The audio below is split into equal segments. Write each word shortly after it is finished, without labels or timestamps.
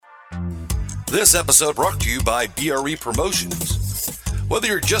This episode brought to you by BRE Promotions. Whether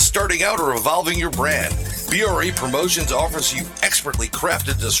you're just starting out or evolving your brand, BRE Promotions offers you expertly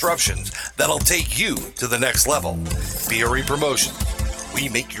crafted disruptions that'll take you to the next level. BRE Promotions. We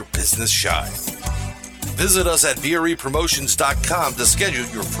make your business shine. Visit us at brepromotions.com to schedule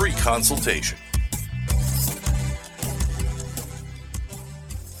your free consultation.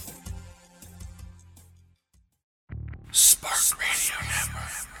 Spark Radio Network.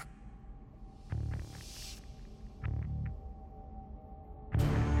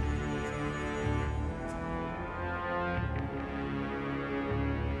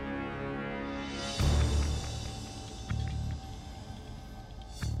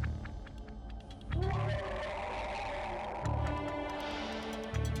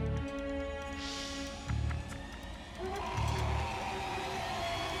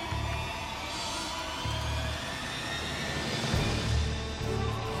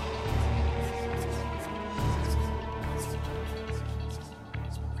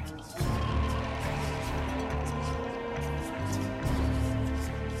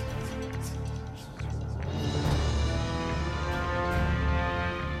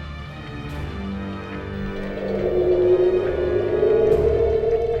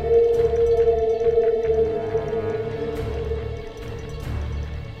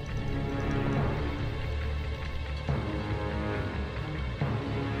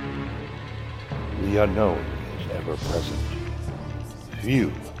 The unknown is ever present.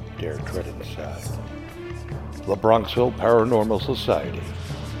 Few dare tread inside. The Bronxville Paranormal Society,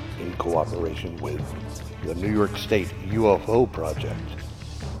 in cooperation with the New York State UFO Project,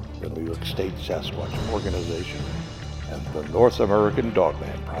 the New York State Sasquatch Organization, and the North American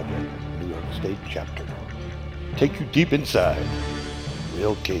Dogman Project, New York State Chapter, take you deep inside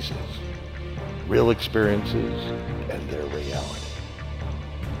real cases, real experiences, and their reality.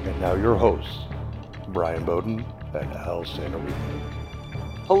 And now your hosts, Brian Bowden and Al Santarino.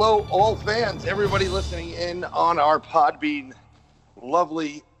 Hello, all fans, everybody listening in on our Podbean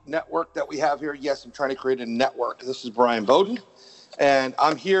lovely network that we have here. Yes, I'm trying to create a network. This is Brian Bowden, and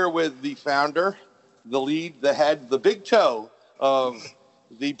I'm here with the founder, the lead, the head, the big toe of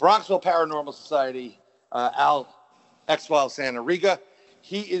the Bronxville Paranormal Society, Al X-Files Santarino.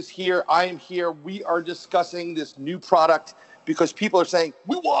 He is here. I am here. We are discussing this new product because people are saying,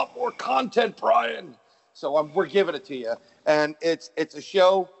 we want more content, Brian. So we're giving it to you. And it's a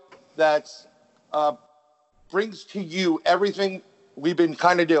show that brings to you everything we've been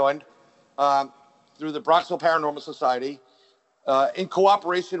kind of doing through the Bronxville Paranormal Society, in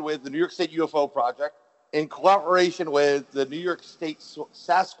cooperation with the New York State UFO Project, in cooperation with the New York State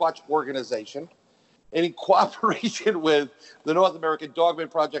Sasquatch Organization, and in cooperation with the North American Dogman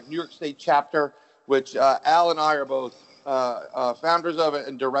Project, New York State Chapter, which Al and I are both founders of it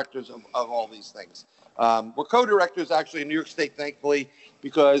and directors of all these things. We're co-directors actually in New York State, thankfully,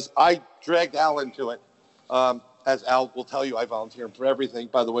 because I dragged Al into it. As Al will tell you, I volunteer for everything.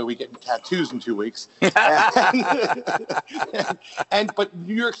 By the way, we get tattoos in 2 weeks. But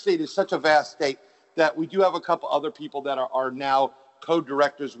New York State is such a vast state that we do have a couple other people that are now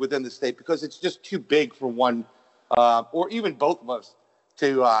co-directors within the state because it's just too big for one or even both of us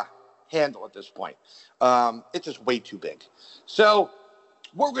to handle at this point. It's just way too big. So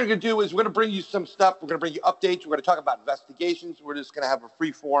what we're going to do is we're going to bring you some stuff. We're going to bring you updates. We're going to talk about investigations. We're just going to have a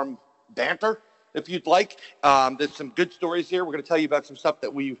free-form banter, if you'd like. There's some good stories here. We're going to tell you about some stuff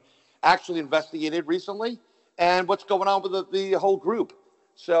that we've actually investigated recently and what's going on with the whole group.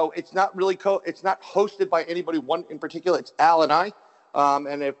 So it's not really it's not hosted by anybody one in particular. It's Al and I.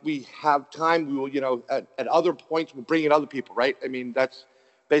 And if we have time, we will, at other points, we'll bring in other people, right? I mean, that's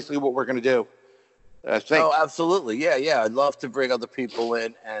basically what we're going to do. Oh, absolutely. Yeah. I'd love to bring other people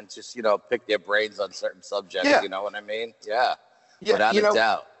in and just, pick their brains on certain subjects. Yeah. You know what I mean? Yeah. Yeah. Without a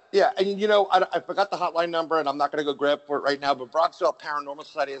doubt. Yeah. And, I forgot the hotline number, and I'm not going to go grab for it right now, but Bronxville Paranormal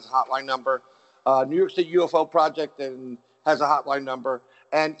Society has a hotline number. New York State UFO Project has a hotline number.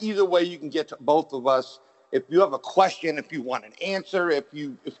 And either way, you can get to both of us. If you have a question, if you want an answer, if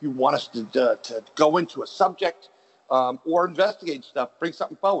you want us to go into a subject or investigate stuff, bring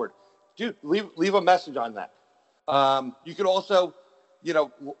something forward. Dude, leave a message on that. You could also,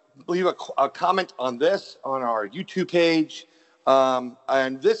 leave a comment on this on our YouTube page.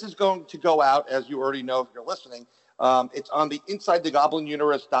 And this is going to go out, as you already know if you're listening. It's on the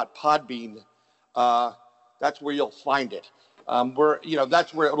InsideTheGoblinUniverse.podbean. That's where you'll find it.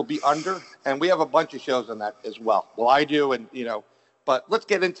 That's where it'll be under. And we have a bunch of shows on that as well. Well, I do, but let's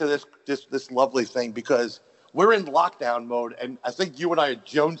get into this lovely thing because we're in lockdown mode, and I think you and I are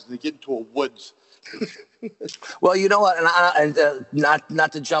jonesing to get into a woods Well, you know what, and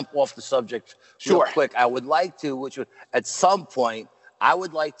not to jump off the subject real quick, I would like to, at some point, I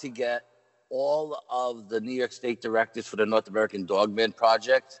would like to get all of the New York State directors for the North American Dogman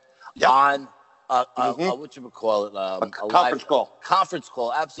Project on what you would call it, a conference call. Conference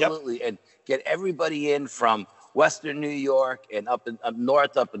call, absolutely, and get everybody in from Western New York and up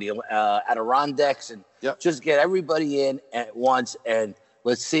north, up in the Adirondacks, and just get everybody in at once, and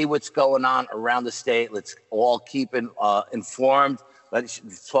let's see what's going on around the state. Let's all keep informed.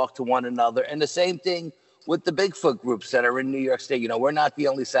 Let's talk to one another. And the same thing with the Bigfoot groups that are in New York State. You know, we're not the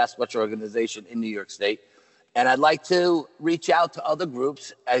only Sasquatch organization in New York State. And I'd like to reach out to other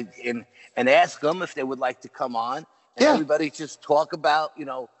groups and ask them if they would like to come on. And everybody just talk about, you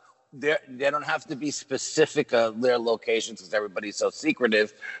know, they don't have to be specific their locations because everybody's so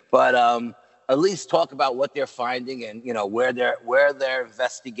secretive. But at least talk about what they're finding and, you know, where they're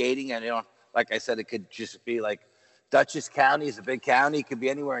investigating. And, you know, like I said, it could just be like Dutchess County is a big county. It could be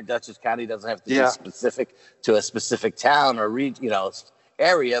anywhere in Dutchess County. It doesn't have to be specific to a specific town or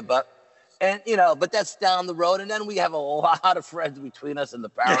area. But that's down the road. And then we have a lot of friends between us in the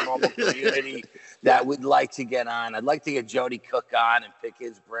paranormal community that would like to get on. I'd like to get Jody Cook on and pick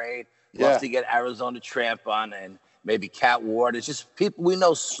his brain. Love to get Arizona Tramp on and maybe Cat Ward. It's just people. We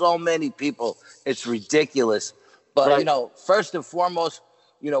know so many people. It's ridiculous. But, you know, first and foremost,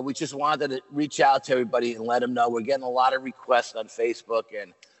 you know, we just wanted to reach out to everybody and let them know we're getting a lot of requests on Facebook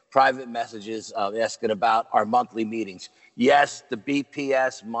and private messages asking about our monthly meetings. Yes, the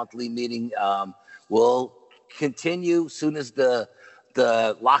BPS monthly meeting will continue soon as the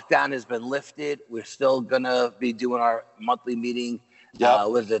lockdown has been lifted. We're still going to be doing our monthly meeting.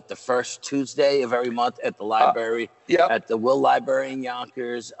 Was it the first Tuesday of every month at the library, at the Will Library in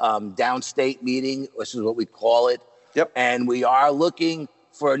Yonkers, downstate meeting, which is what we call it. And we are looking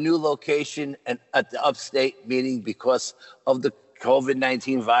for a new location at the upstate meeting because of the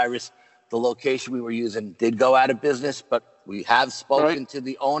COVID-19 virus. The location we were using did go out of business, but we have spoken to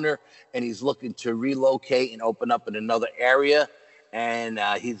the owner, and he's looking to relocate and open up in another area. And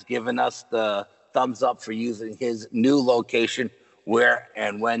he's given us the thumbs up for using his new location where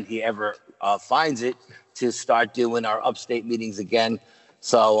and when he ever finds it to start doing our upstate meetings again.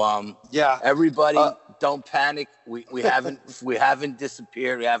 So everybody, don't panic. We haven't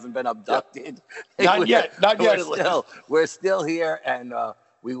disappeared. We haven't been abducted. Not yet. We're still here, and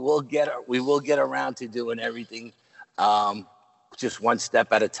we will get around to doing everything, just one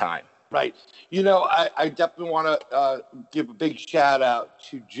step at a time. Right. You know, I definitely want to give a big shout out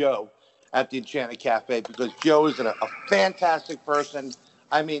to Joe at the Enchanted Cafe, because Joe is a fantastic person.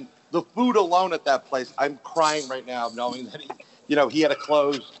 I mean, the food alone at that place, I'm crying right now knowing that he had to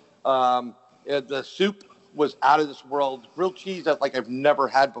close. The soup was out of this world. Grilled cheese that I've never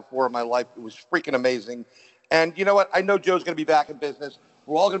had before in my life. It was freaking amazing. And you know what? I know Joe's going to be back in business.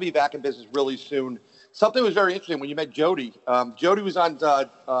 We're all going to be back in business really soon. Something was very interesting when you met Jody. Jody was on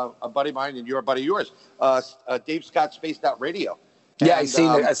a buddy of mine and you're a buddy of yours, Dave Scott Spaced Out Radio. Yeah, I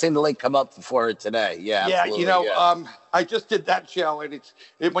seen the link come up before it today. Yeah, absolutely. I just did that show, and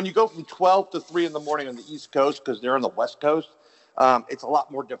when you go from 12 to 3 in the morning on the East Coast, because they're on the West Coast, it's a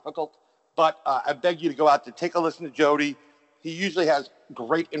lot more difficult. But I beg you to go out to take a listen to Jody. He usually has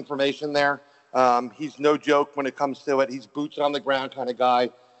great information there. He's no joke when it comes to it. He's boots on the ground kind of guy,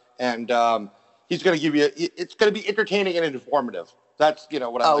 and he's going to give you. It's going to be entertaining and informative. That's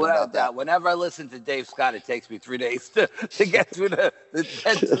what I like about that. Whenever I listen to Dave Scott, it takes me 3 days to get through the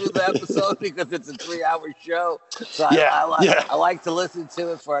episode because it's a 3-hour show. So I like to listen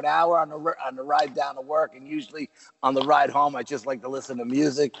to it for an hour on the ride down to work, and usually on the ride home, I just like to listen to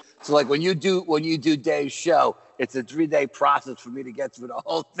music. So when you do Dave's show, it's a 3-day process for me to get through the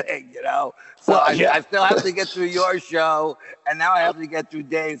whole thing, So I still have to get through your show, and now I have to get through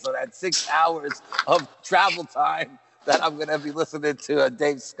Dave. So that's 6 hours of travel time that I'm going to be listening to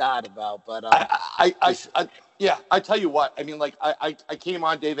Dave Scott about. But I tell you what, I mean, I came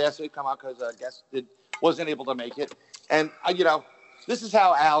on, Dave asked me to come on because a guest wasn't able to make it. And, this is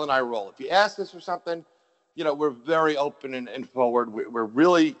how Al and I roll. If you ask us for something, we're very open and forward. We're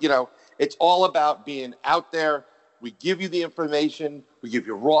really, it's all about being out there. We give you the information. We give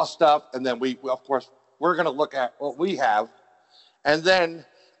you raw stuff. And then we of course, we're going to look at what we have. And then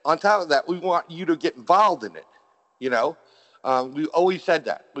on top of that, we want you to get involved in it. We always said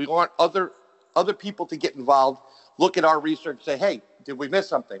that. We want other people to get involved, look at our research, say, hey, did we miss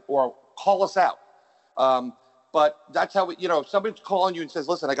something? Or call us out. But that's how if somebody's calling you and says,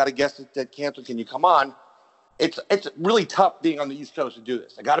 listen, I got a guest that canceled, can you come on? It's really tough being on the East Coast to do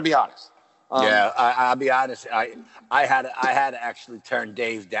this. I got to be honest. I'll be honest. I had to actually turn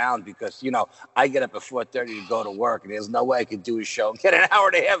Dave down because I get up at 4:30 to go to work, and there's no way I could do a show, get an hour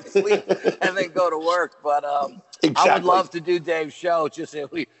and a half sleep, and then go to work. But exactly. I would love to do Dave's show. Just it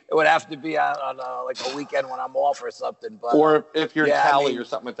would have to be on like a weekend when I'm off or something. But or if you're in Cali or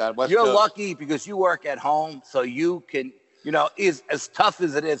something like that. West you're Coast. lucky because you work at home, so you can. Is as tough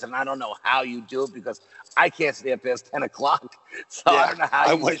as it is, and I don't know how you do it because I can't stay up past 10 o'clock. So I don't know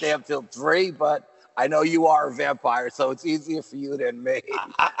how you stay up till 3, but I know you are a vampire, so it's easier for you than me.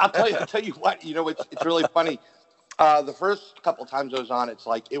 I'll tell you what, it's really funny. The first couple of times I was on,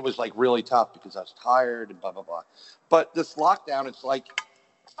 it was really tough because I was tired and blah, blah, blah. But this lockdown, it's like,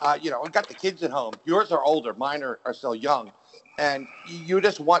 I've got the kids at home. Yours are older. Mine are still young. And you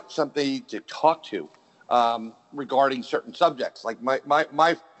just want somebody to talk to. Regarding certain subjects, like my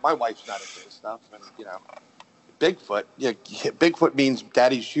wife's not into this stuff, and Bigfoot. Yeah, Bigfoot means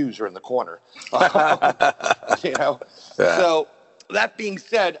daddy's shoes are in the corner. So that being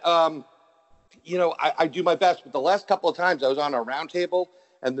said, I do my best. But the last couple of times I was on a round table,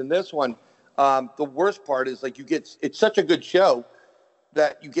 and then this one, the worst part is it's such a good show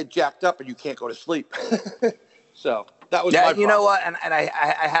that you get jacked up and you can't go to sleep. So. That was my problem. You know what? And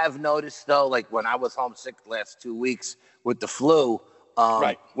I have noticed, though, like when I was homesick the last 2 weeks with the flu,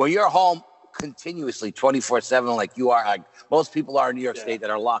 right. When you're home continuously 24/7, like you are, like most people are in New York State that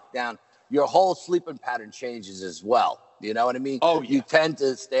are locked down, your whole sleeping pattern changes as well. You know what I mean? Oh, yeah. You tend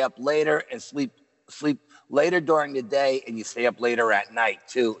to stay up later and sleep later during the day, and you stay up later at night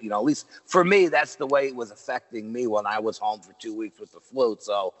too. At least for me, that's the way it was affecting me when I was home for 2 weeks with the flu.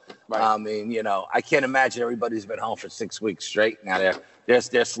 So, right. I mean, I can't imagine everybody's been home for 6 weeks straight. Now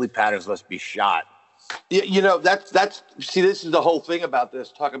their sleep patterns must be shot. That's see, this is the whole thing about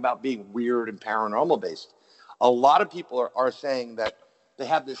this, talking about being weird and paranormal based. A lot of people are saying that they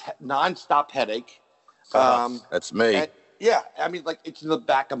have this nonstop headache. That's me. And, I mean, like it's in the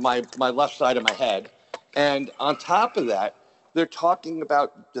back of my left side of my head. And on top of that, they're talking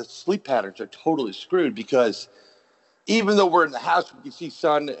about the sleep patterns are totally screwed because even though we're in the house, we can see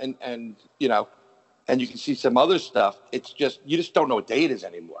sun and you can see some other stuff. It's just, you just don't know what day it is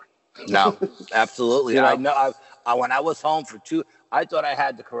anymore. No, absolutely. I know. When I was home I thought I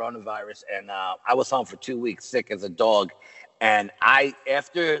had the coronavirus, and I was home for 2 weeks sick as a dog. And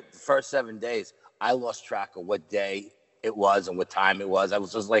after the first 7 days, I lost track of what day it was and what time it was. I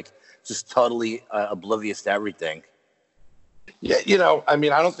was just totally oblivious to everything. Yeah, I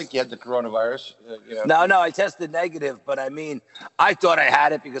mean, I don't think you had the coronavirus. No, I tested negative, but I mean, I thought I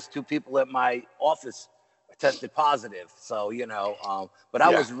had it because 2 people at my office tested positive. So, but I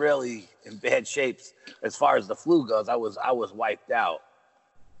was really in bad shape as far as the flu goes. I was wiped out.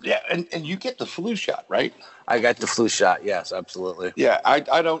 Yeah, and you get the flu shot, right? I got the flu shot. Yes, absolutely. Yeah, I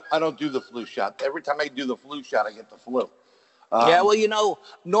don't do the flu shot. Every time I do the flu shot, I get the flu. Well,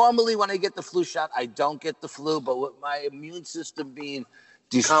 normally when I get the flu shot, I don't get the flu, but with my immune system being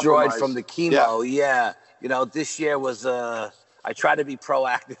destroyed from the chemo, this year was, I tried to be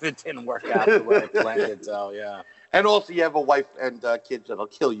proactive. It didn't work out the way I planned it, so, yeah. And also you have a wife and kids that'll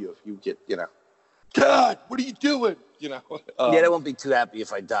kill you if you get, God, what are you doing? They won't be too happy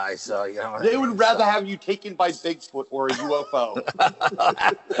if I die, so, They would rather have you taken by Bigfoot or a UFO.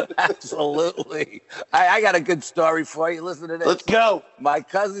 Absolutely. I got a good story for you. Listen to this. Let's go. My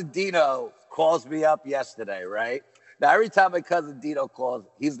cousin Dino calls me up yesterday, right? Now, every time my cousin Dino calls,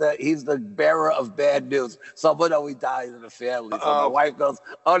 he's the bearer of bad news. Someone always dies in the family. So my wife goes,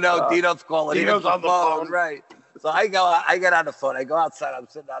 "Oh no, Dino's calling." Dino's on the phone, right? So I get on the phone. I go outside. I'm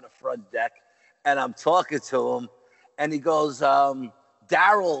sitting on the front deck, and I'm talking to him, and he goes,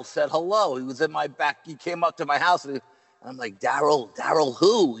 "Daryl said hello. He was in my back. He came up to my house, and I'm like, Daryl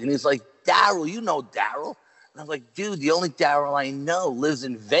who?" And he's like, "Daryl, you know Daryl." And I'm like, dude, the only Daryl I know lives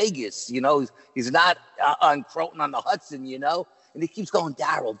in Vegas. He's not on Croton on the Hudson, And he keeps going,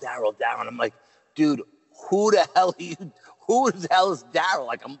 Daryl. And I'm like, dude, who the hell are you? Who the hell is Daryl?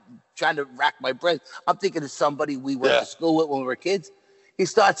 Like, I'm trying to rack my brain. I'm thinking of somebody we went to school with when we were kids. He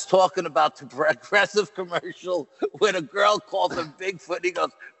starts talking about the Progressive commercial when a girl calls him Bigfoot. He goes,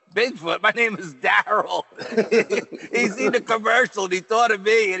 Bigfoot, my name is Daryl. He's seen the commercial and he thought of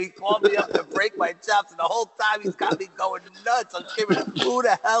me and he called me up to break my chops. And the whole time he's got me going nuts. I'm screaming, who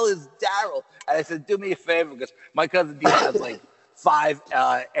the hell is Daryl? And I said, do me a favor, because my cousin Dean has like 5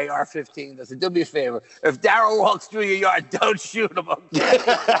 AR-15s. I said, do me a favor. If Daryl walks through your yard, don't shoot him. Okay?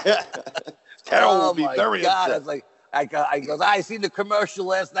 Daryl will be very upset. I was like, I seen the commercial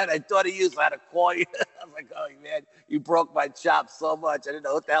last night. I thought of you, so I had to call you. I was like, oh, man, you broke my chops so much. I didn't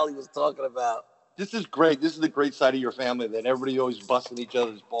know what the hell he was talking about. This is great. This is the great side of your family that everybody always busting each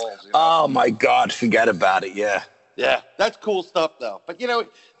other's balls. You know? Oh my God, forget about it. Yeah. Yeah, that's cool stuff though. But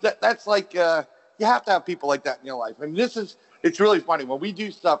that's like you have to have people like that in your life. I mean, it's really funny when we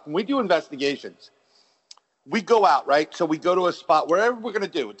do stuff, when we do investigations, we go out, right? So we go to a spot, wherever we're going to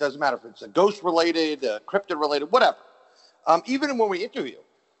do. It doesn't matter if it's a ghost related, cryptid related, whatever. Even when we interview,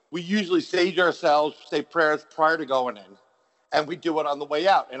 we usually sage ourselves, say prayers prior to going in, and we do it on the way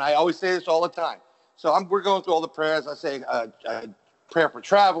out. And I always say this all the time. So we're going through all the prayers. I say prayer for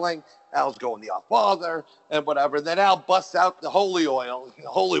traveling. Al's going the Our Father and whatever. And then Al busts out the holy oil, the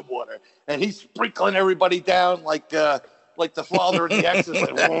holy water, and he's sprinkling everybody down like the Father in The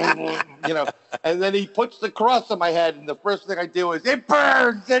Exorcist, And then he puts the cross on my head, and the first thing I do is it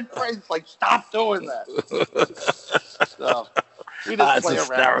burns. It's like, stop doing that. So we just play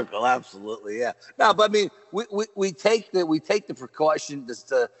hysterical. around. Absolutely, yeah. No, but I mean, we take the precaution,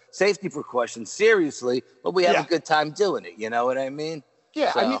 the safety precautions seriously, but we have a good time doing it. You know what I mean?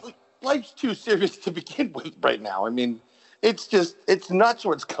 Yeah, I mean, life's too serious to begin with right now. I mean, it's nuts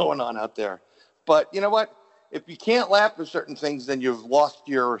what's going on out there. But you know what? If you can't laugh at certain things, then you've lost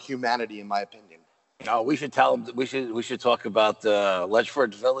your humanity, in my opinion. No, we should tell them. We should talk about the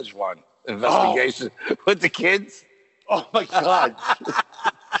Ledgeford Village investigation with the kids. Oh my God!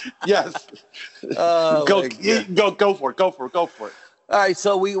 Yes. Go for it. Go for it. Go for it. All right,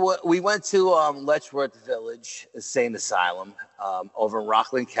 so we went to Letchworth Village Insane Asylum over in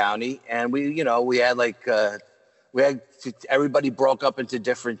Rockland County, and we had everybody broke up into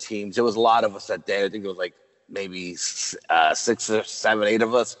different teams. There was a lot of us that day. I think it was like maybe 6 or 7, 8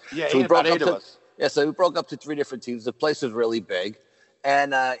 of us. Yeah, so about 8 of us. Yeah, so we broke up to 3 different teams. The place was really big,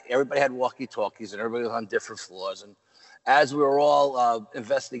 and everybody had walkie-talkies, and everybody was on different floors. And as we were all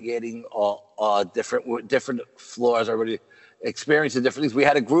investigating different floors, everybody experiencing different things, we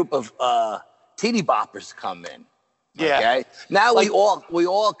had a group of teeny boppers come in. Yeah. Okay. Now we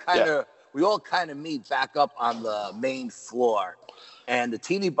all kind of meet back up on the main floor, and the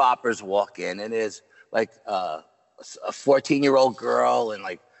teeny boppers walk in, and there's like a 14-year-old girl and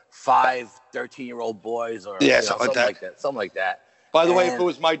like 5 13-year-old boys, or something like that. By the way, if it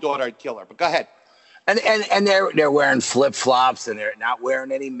was my daughter, I'd kill her. But go ahead. And they're wearing flip-flops, and they're not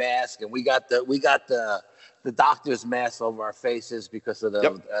wearing any mask, and we got the doctor's mask over our faces because of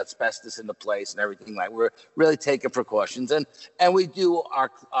the asbestos in the place and everything. Like, we're really taking precautions, and we do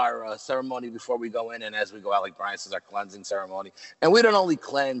our ceremony before we go in, and as we go out, like Brian says, our cleansing ceremony. And we don't only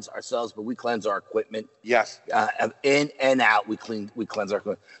cleanse ourselves, but we cleanse our equipment. Yes. In and out, we cleanse our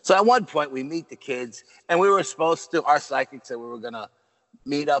equipment. So at one point, we meet the kids, and we were supposed to. Our psychic said we were gonna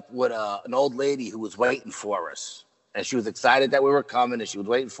meet up with an old lady who was waiting for us, and she was excited that we were coming, and she was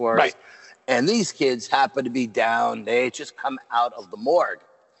waiting for us. And these kids happened to be down. They had just come out of the morgue.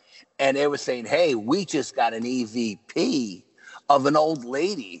 And they were saying, hey, we just got an EVP of an old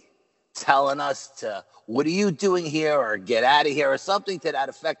lady telling us what are you doing here, or get out of here, or something to that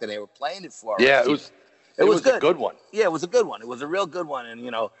effect. And they were playing it for us. Yeah, it was good. A good one. Yeah, it was a good one. It was a real good one. And,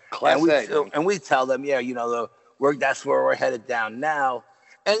 Class A. And we tell them, that's where we're headed down now.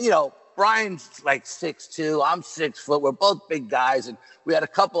 And, Brian's like 6'2", I'm 6 foot. We're both big guys, and we had a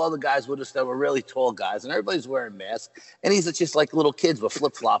couple other guys with us that were really tall guys, and everybody's wearing masks. And these are just like little kids with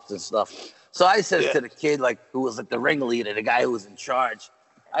flip flops and stuff. So I says to the kid, who was like the ringleader, the guy who was in charge,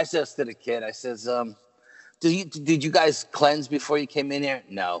 I says to the kid, I says, did you guys cleanse before you came in here?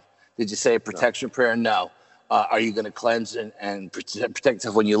 No. Did you say a protection prayer? No. Are you going to cleanse and protect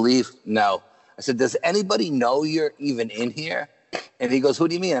yourself when you leave? No. I said, does anybody know you're even in here? And he goes, who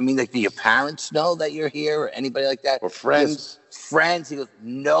do you mean? I mean, like, do your parents know that you're here, or anybody like that? Or friends? Friends. He goes,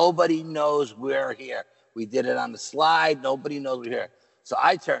 nobody knows we're here. We did it on the slide. Nobody knows we're here. So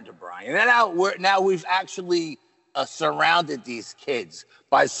I turned to Brian. And now we've actually surrounded these kids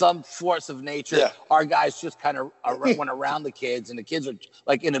by some force of nature. Yeah. Our guys just kind of went around the kids, and the kids are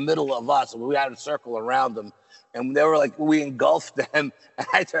like in the middle of us. And we had a circle around them. And they were like, we engulfed them. And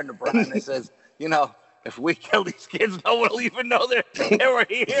I turned to Brian and I says, if we kill these kids, no one will even know they were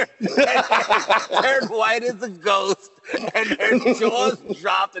here. And turned white as a ghost, and their jaws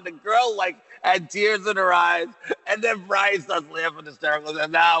dropped, and the girl had tears in her eyes. And then Brian starts laughing hysterical.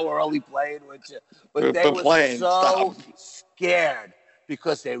 And now we're only playing with you. But they were so scared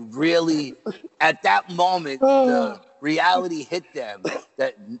because they really, at that moment, the reality hit them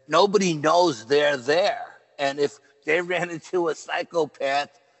that nobody knows they're there. And if they ran into a psychopath,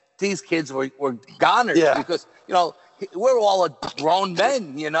 these kids were goners because, we're all grown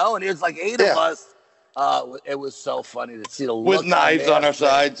men, and there's like 8 of us. It was so funny to see the look with knives on our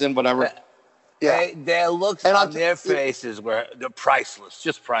sides and whatever. Their looks on their faces were priceless,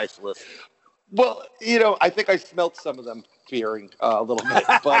 just priceless. Well, I think I smelt some of them fearing a little bit,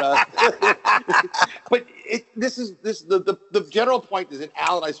 but but the general point is, and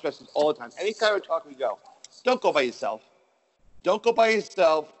Al and I stress this all the time. Anytime we talk, we go, don't go by yourself. Don't go by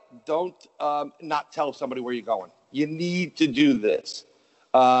yourself. Don't not tell somebody where you're going. You need to do this.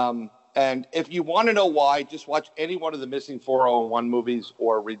 And if you want to know why, just watch any one of the Missing 401 movies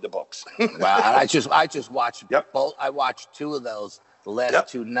or read the books. Wow, I just watched both. I watched two of those the last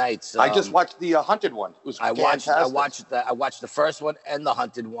 2 nights. I just watched the Hunted one. It was fantastic. I watched the first one and the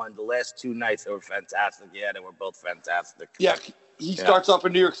Hunted one the last 2 nights. They were fantastic. Yeah, they were both fantastic. Yeah, he starts off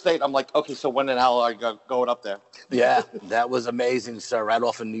in New York State. I'm like, okay, so when the hell are you going up there? Yeah, that was amazing, sir. Right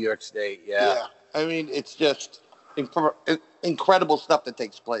off in New York State. Yeah. I mean, it's just incredible stuff that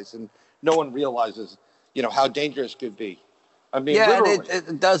takes place, and no one realizes, how dangerous it could be. I mean, literally.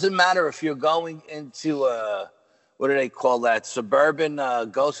 It doesn't matter if you're going into what do they call that, suburban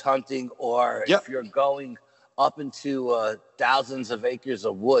ghost hunting, or if you're going up into thousands of acres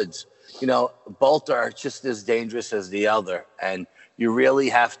of woods. Both are just as dangerous as the other, and you really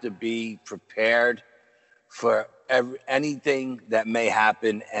have to be prepared for anything that may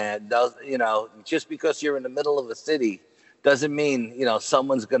happen. And just because you're in the middle of a city doesn't mean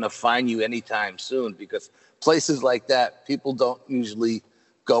someone's going to find you anytime soon, because places like that people don't usually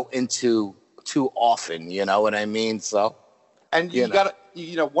go into too often. You know what I mean? So, and you got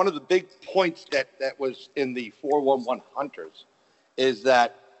to, one of the big points that was in the 411 Hunters is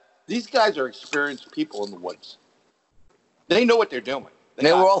that these guys are experienced people in the woods. They know what they're doing.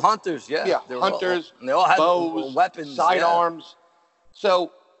 They were all hunters, yeah. They hunters. They all had bows, weapons, sidearms.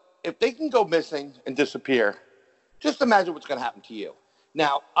 So if they can go missing and disappear, just imagine what's going to happen to you.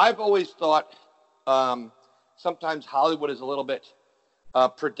 Now, I've always thought sometimes Hollywood is a little bit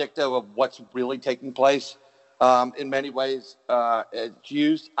predictive of what's really taking place. In many ways, it's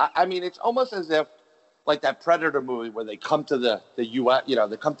used. I mean, it's almost as if, like that Predator movie where they come to the U.S.,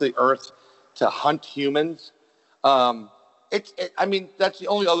 they come to the Earth to hunt humans. I mean, that's the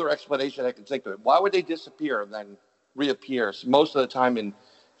only other explanation I can think of it. Why would they disappear and then reappear? Most of the time in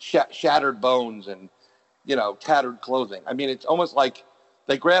shattered bones and, tattered clothing. I mean, it's almost like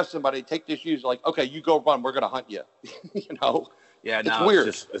they grab somebody, take their shoes, like, okay, you go run, we're going to hunt you. Yeah, it's weird.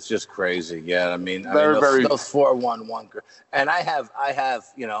 It's just crazy. Yeah, I mean, very those 411, and I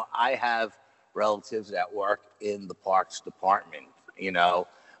have relatives that work in the parks department. A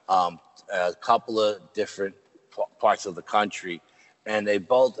couple of different parts of the country, and they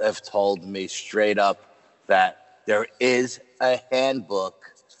both have told me straight up that there is a handbook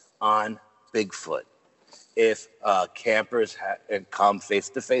on Bigfoot. If campers come face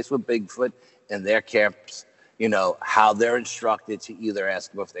to face with Bigfoot in their camps, how they're instructed to either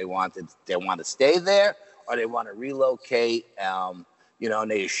ask them if they want to stay there or they want to relocate. And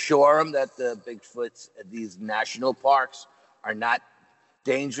they assure them that the Bigfoots at these national parks are not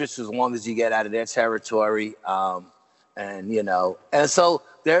dangerous as long as you get out of their territory. And so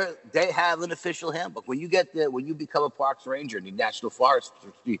they have an official handbook. When you become a parks ranger in the National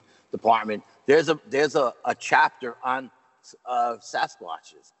Forestry Department, there's a chapter on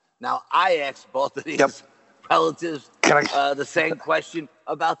Sasquatches. Now, I asked both of these relatives the same question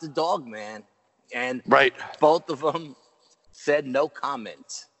about the dog man, and both of them said no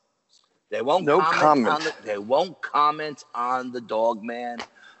comment. They won't comment on the dog man,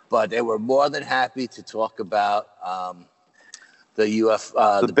 but they were more than happy to talk about the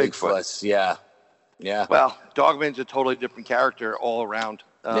Bigfoots. Yeah. Well, Dogman's a totally different character all around.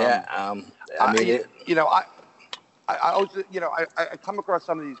 I come across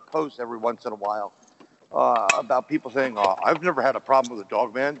some of these posts every once in a while about people saying, "Oh, I've never had a problem with a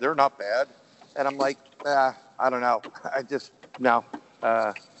Dogman. They're not bad," and I'm like, I don't know. No.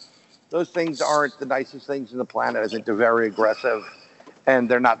 Those things aren't the nicest things in the planet. I think they're very aggressive, and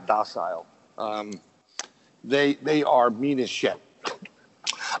they're not docile. They are mean as shit.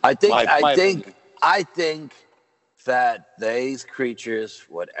 I think that these creatures,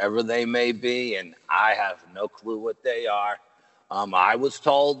 whatever they may be, and I have no clue what they are. I was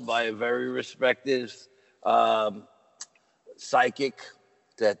told by a very respected psychic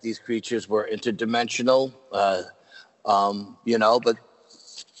that these creatures were interdimensional. But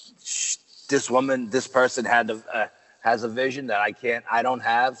this person has a vision that I don't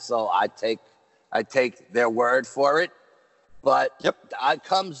have, so I take their word for it. But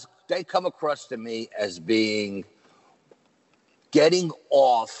they come across to me as being getting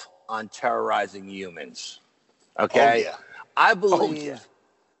off on terrorizing humans. Okay? Oh, yeah. I believe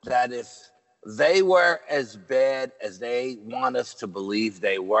that if they were as bad as they want us to believe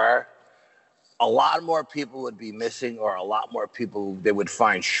they were, a lot more people would be missing, or a lot more people they would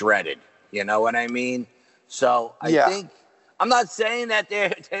find shredded. You know what I mean? So I think, I'm not saying that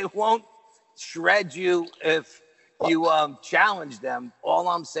they won't shred you if you challenge them. All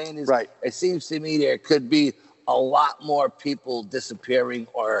I'm saying is it seems to me there could be a lot more people disappearing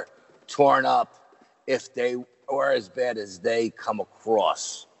or torn up if they were as bad as they come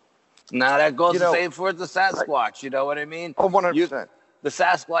across. Now that goes the same for the Sasquatch, you know what I mean? Oh, 100%. The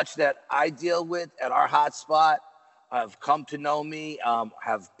Sasquatch that I deal with at our hotspot have come to know me,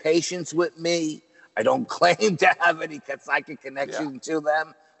 have patience with me. I don't claim to have any psychic connection to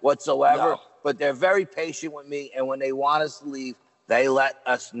them whatsoever, but they're very patient with me. And when they want us to leave, they let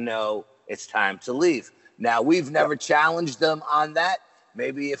us know it's time to leave. Now, we've never challenged them on that.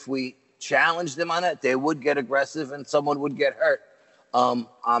 Maybe if we challenged them on it, they would get aggressive and someone would get hurt.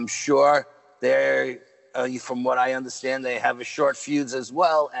 I'm sure they're, from what I understand, they have a short fuse as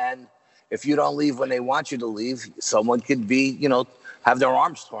well. And if you don't leave when they want you to leave, someone could be, have their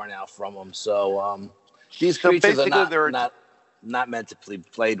arms torn out from them. So these creatures are not meant to be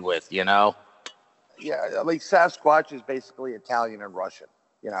played with, Yeah, like Sasquatch is basically Italian and Russian,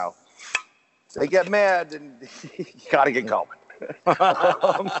 They get mad and you got to get going.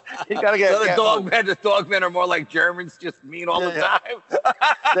 You gotta get. So the dogmen are more like Germans, just mean all the time.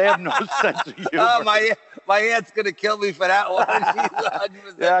 They have no sense of humor. Oh, my aunt's gonna kill me for that one.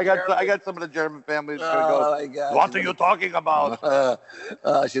 I got some of the German families gonna go. My God. What are you talking about?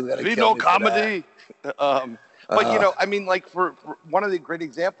 She's gonna we kill know me comedy. But I mean, like for one of the great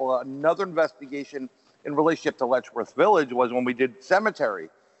example, another investigation in relationship to Letchworth Village was when we did Cemetery.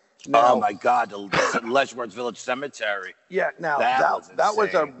 Now, oh my God, the Letchworth Village Cemetery. Yeah, now that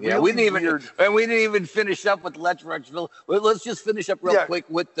was a really we didn't even finish up with Letchworth Village. Let's just finish up real quick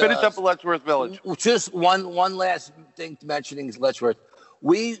with finish up with Letchworth Village. Just one last thing mentioning is Letchworth.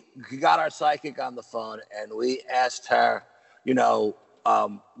 We got our psychic on the phone and we asked her, where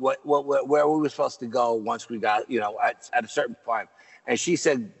we were supposed to go once we got, at a certain point, and she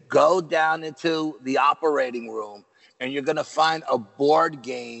said, go down into the operating room. And you're going to find a board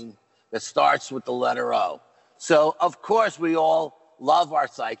game that starts with the letter O. So, of course, we all love our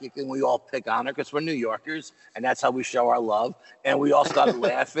psychic and we all pick on her because we're New Yorkers and that's how we show our love. And we all started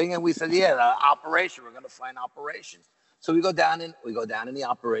laughing and we said, Operation, we're going to find Operation. So we go down in the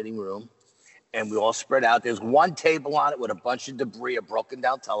operating room and we all spread out. There's one table on it with a bunch of debris, a broken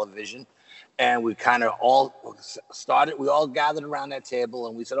down television. And we kind of all started, we all gathered around that table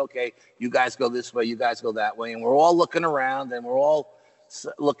and we said, okay, you guys go this way, you guys go that way. And we're all looking around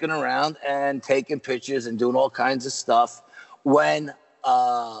and taking pictures and doing all kinds of stuff when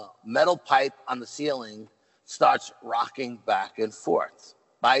a metal pipe on the ceiling starts rocking back and forth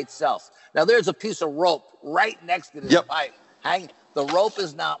by itself. Now there's a piece of rope right next to this pipe. The rope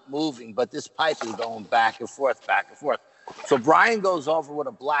is not moving, but this pipe is going back and forth, back and forth. So Brian goes over with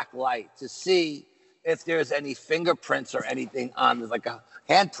a black light to see if there's any fingerprints or anything on this, like a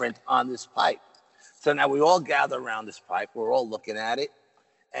handprint on this pipe. So now we all gather around this pipe. We're all looking at it,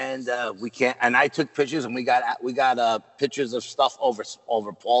 and we can't. And I took pictures, and we got pictures of stuff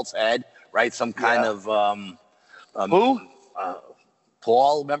over Paul's head, right? Some kind of who?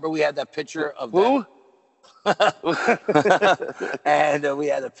 Paul. Remember we had that picture of who? And we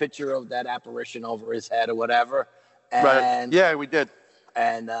had a picture of that apparition over his head or whatever. And, right. Yeah, we did.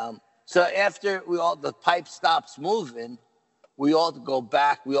 And so after the pipe stops moving, we all go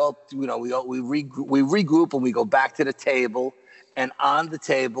back. We all, we regroup and we go back to the table. And on the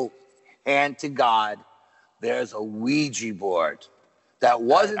table, hand to God, there's a Ouija board that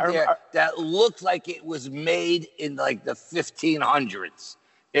wasn't there. That looked like it was made in like the 1500s.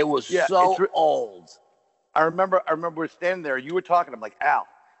 It was old. I remember we're standing there. You were talking. I'm like, Al,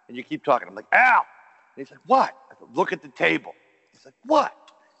 and you keep talking. I'm like, Al. And he's like, what? I said, look at the table. He's like, what?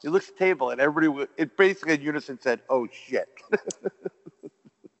 He looks at the table, and everybody, it basically in unison said, oh, shit.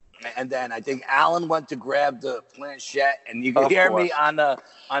 And then I think Alan went to grab the planchette, and you could hear me on the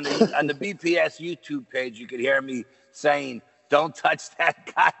BPS YouTube page. You could hear me saying, don't touch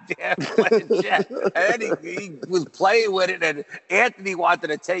that goddamn planchette. And then he was playing with it, and Anthony wanted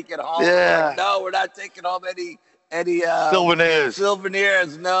to take it home. Yeah. Like, no, we're not taking home any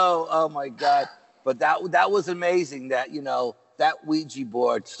souvenirs. No. Oh, my God. But that was amazing that, that Ouija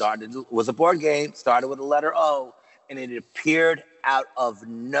board was a board game, started with the letter O, and it appeared out of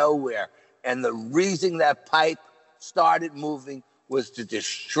nowhere. And the reason that pipe started moving was to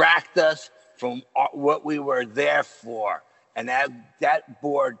distract us from what we were there for. And that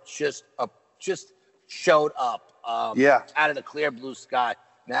board just showed up out of the clear blue sky.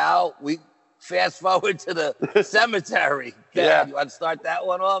 Now we fast forward to the cemetery. Yeah. You want to start that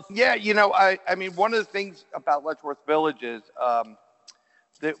one off? Yeah, I mean, one of the things about Letchworth Village is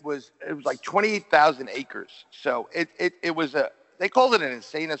it was like 28,000 acres. So it was they called it an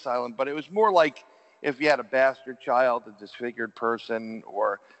insane asylum, but it was more like if you had a bastard child, a disfigured person,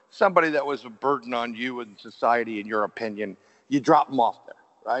 or somebody that was a burden on you and society, in your opinion, you drop them off there,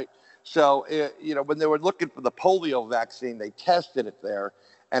 right? So, when they were looking for the polio vaccine, they tested it there.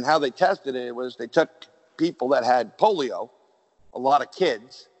 And how they tested it was they took people that had polio, a lot of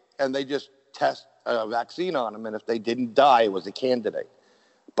kids, and they just test a vaccine on them. And if they didn't die, it was a candidate.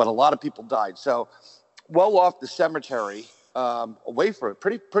 But a lot of people died. So well off the cemetery, away from it,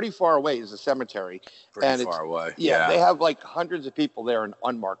 pretty far away is the cemetery. Pretty far away. Yeah, they have like hundreds of people there in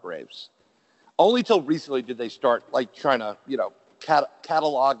unmarked graves. Only till recently did they start like trying to,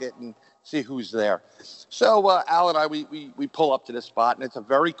 catalog it and see who's there. So Al and I, we pull up to this spot, and it's a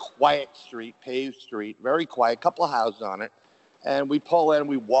very quiet street, paved street, very quiet, couple of houses on it. And we pull in,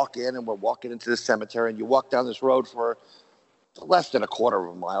 we walk in, and we're walking into the cemetery, and you walk down this road for less than a quarter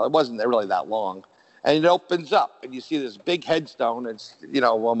of a mile. It wasn't really that long. And it opens up, and you see this big headstone. It's,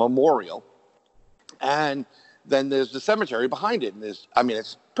 a memorial. And then there's the cemetery behind it. And it's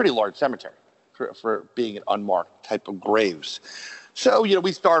a pretty large cemetery for being an unmarked type of graves. So,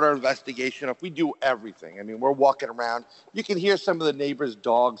 we start our investigation. If we do everything, we're walking around. You can hear some of the neighbors'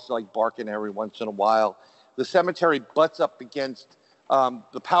 dogs like barking every once in a while. The cemetery butts up against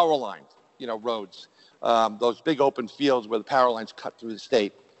the power lines, roads, those big open fields where the power lines cut through the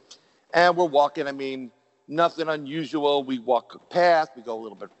state. And we're walking, nothing unusual. We walk a path, we go a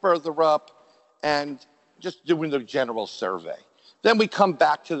little bit further up, and just doing the general survey. Then we come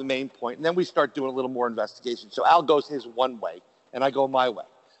back to the main point, and then we start doing a little more investigation. So Al goes his one way, and I go my way.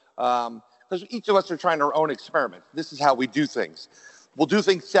 Because each of us are trying our own experiment. This is how we do things. We'll do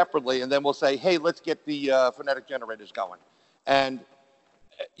things separately, and then we'll say, hey, let's get the phonetic generators going. And,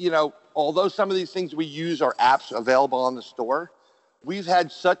 although some of these things we use are apps available on the store, we've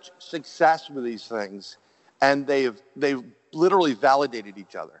had such success with these things, and they've literally validated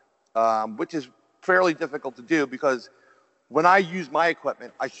each other, which is fairly difficult to do because when I use my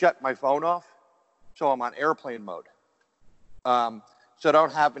equipment, I shut my phone off, so I'm on airplane mode, so I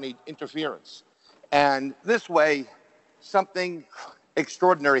don't have any interference. And this way, something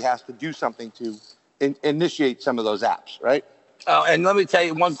extraordinary has to do something to initiate some of those apps, right? Oh, and let me tell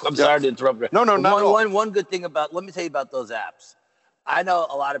you one. I'm sorry to interrupt. No, One good thing about. Let me tell you about those apps. I know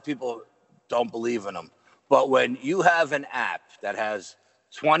a lot of people don't believe in them, but when you have an app that has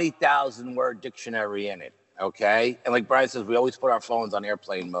 20,000 word dictionary in it, okay, and like Brian says, we always put our phones on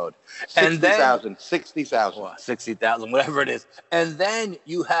airplane mode. 60,000, 60,000, whatever it is, and then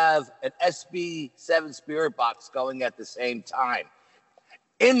you have an SB7 Spirit Box going at the same time,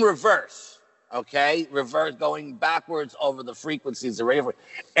 in reverse. Okay, reverse, going backwards over the frequencies, the radio,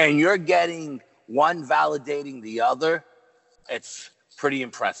 and you're getting one validating the other. It's pretty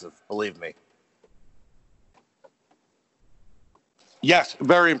impressive, believe me. Yes,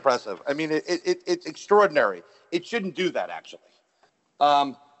 very impressive. It's extraordinary. It shouldn't do that, actually.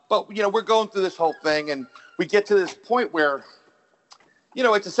 But, we're going through this whole thing, and we get to this point where,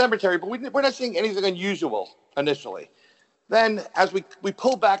 it's a cemetery, but we're not seeing anything unusual initially. Then, as we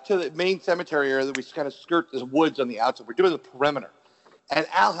pull back to the main cemetery area, that we kind of skirt the woods on the outside. We're doing the perimeter. And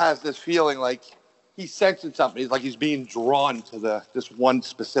Al has this feeling like he's sensing something. He's like he's being drawn to this one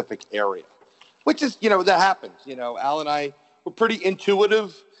specific area, which is, that happens. Al and I, we're pretty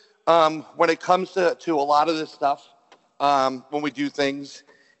intuitive when it comes to a lot of this stuff. When we do things,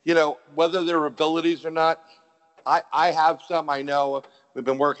 whether they're abilities or not. I have some. I know we've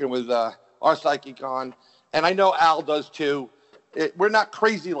been working with our psychic on, and I know Al does too. We're not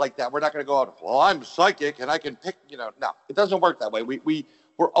crazy like that. We're not going to go out, well, I'm psychic and I can pick, no, it doesn't work that way.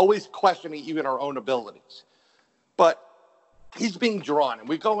 We're always questioning even our own abilities. But he's being drawn, and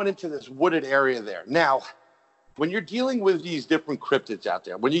we're going into this wooded area there. Now, when you're dealing with these different cryptids out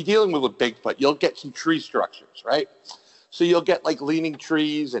there, when you're dealing with a Bigfoot, you'll get some tree structures, right? So you'll get like leaning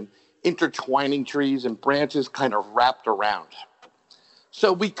trees and intertwining trees and branches kind of wrapped around.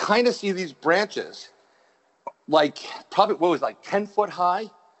 So we kind of see these branches like probably 10 foot high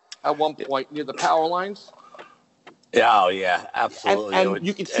at one point near the power lines. Oh yeah, absolutely. And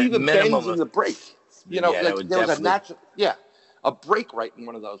you can see the bends in the break. There was a break right in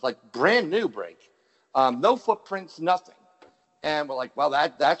one of those, like brand new break. No footprints, nothing. And we're like, well,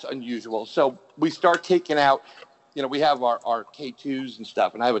 that's unusual. So we start taking out, we have our K2s and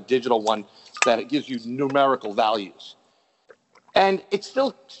stuff, and I have a digital one that it gives you numerical values. And it's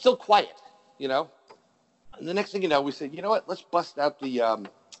still quiet, And the next thing you know, we said, you know what? Let's bust out the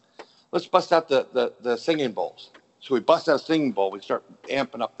singing bowls. So we bust out a singing bowl. We start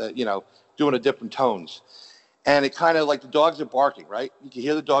amping up doing a different tones. And it kind of like the dogs are barking, right? You can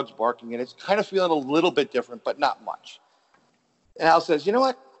hear the dogs barking, and it's kind of feeling a little bit different, but not much. And Al says, you know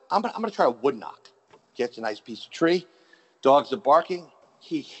what? I'm gonna try a wood knock. Gets a nice piece of tree. Dogs are barking.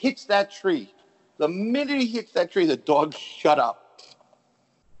 He hits that tree. The minute he hits that tree, the dogs shut up.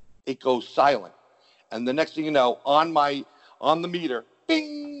 It goes silent. And the next thing you know, on the meter,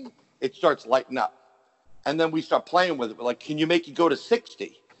 bing, it starts lighting up. And then we start playing with it. We're like, can you make it go to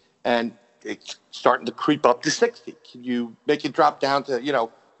 60? And it's starting to creep up to 60. Can you make it drop down to,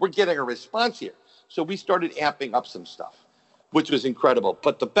 we're getting a response here. So we started amping up some stuff, which was incredible.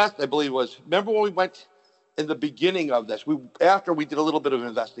 But the best, I believe, was, remember when we went in the beginning of this, after we did a little bit of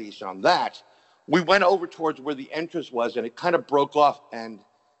investigation on that, we went over towards where the entrance was, and it kind of broke off. And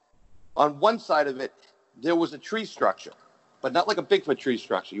on one side of it, there was a tree structure, but not like a Bigfoot tree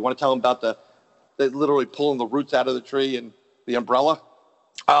structure. You want to tell them about the literally pulling the roots out of the tree and the umbrella?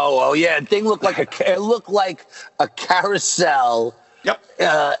 Oh yeah, the thing looked like a carousel. Yep.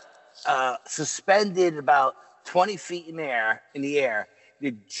 Suspended about 20 feet in the air.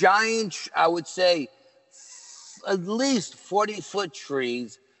 The giant, I would say, at least 40-foot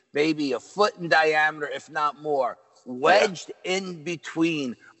trees, maybe a foot in diameter, if not more, wedged in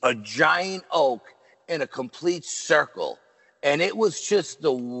between a giant oak in a complete circle. And it was just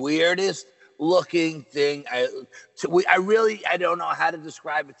the weirdest looking thing. I don't know how to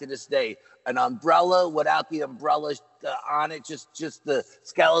describe it to this day. An umbrella without the umbrella on it, just the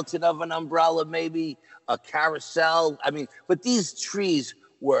skeleton of an umbrella, maybe a carousel. I mean, but these trees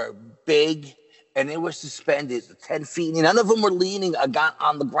were big and they were suspended 10 feet. None of them were leaning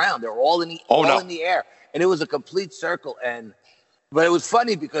on the ground. They were all in the air, and it was a complete circle. But it was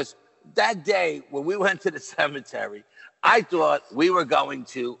funny because that day when we went to the cemetery, I thought we were going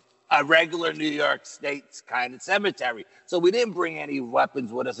to a regular New York State kind of cemetery. So we didn't bring any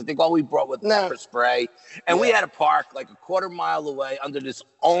weapons with us. I think all we brought was pepper spray. And we had to park like a quarter mile away under this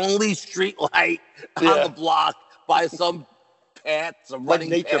only street light on the block by some path, some running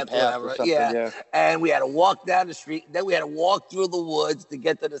nature path or something. Yeah. And we had to walk down the street. Then we had to walk through the woods to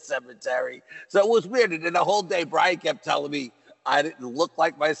get to the cemetery. So it was weird. And then the whole day, Brian kept telling me I didn't look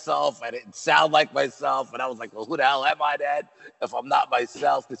like myself. I didn't sound like myself. And I was like, well, who the hell am I then if I'm not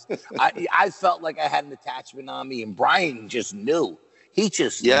myself? Because I felt like I had an attachment on me. And Brian just knew. He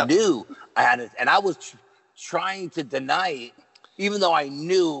just knew I had it. And I was trying to deny it, even though I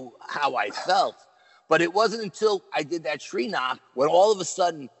knew how I felt. But it wasn't until I did that tree knock when all of a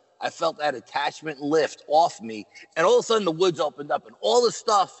sudden I felt that attachment lift off me. And all of a sudden the woods opened up and all the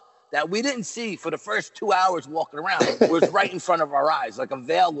stuff that we didn't see for the first 2 hours walking around was right in front of our eyes, like a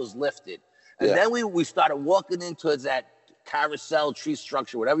veil was lifted. And then we started walking into that carousel tree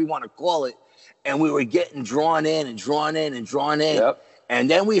structure, whatever you want to call it, and we were getting drawn in and drawn in and drawn in. Yep. And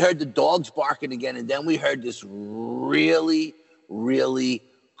then we heard the dogs barking again, and then we heard this really, really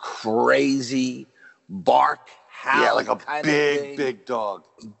crazy bark, howl, like a big dog.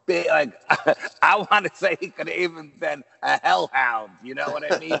 Big, like I want to say he could have even been a hellhound. You know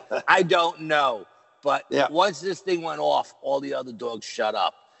what I mean? I don't know, but once this thing went off, all the other dogs shut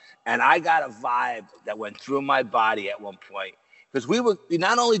up, and I got a vibe that went through my body at one point because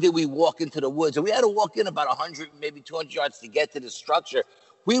not only did we walk into the woods, and we had to walk in about 100, maybe 200 yards to get to the structure.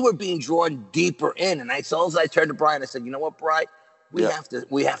 We were being drawn deeper in, and I turned to Brian. I said, "You know what, Brian? We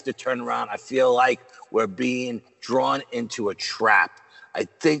have to turn around. I feel like we're being drawn into a trap. I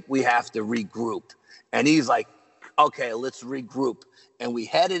think we have to regroup." And he's like, "Okay, let's regroup." And we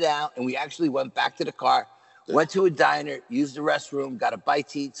headed out, and we actually went back to the car, went to a diner, used the restroom, got a bite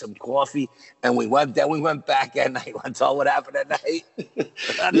to eat, some coffee, and we went back at night. Want to tell what happened at night?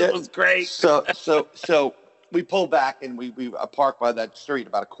 It was great. So we pulled back, and we parked by that street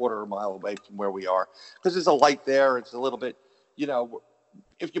about a quarter of a mile away from where we are because there's a light there. It's a little bit.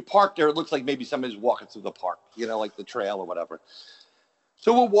 If you park there, it looks like maybe somebody's walking through the park, like the trail or whatever.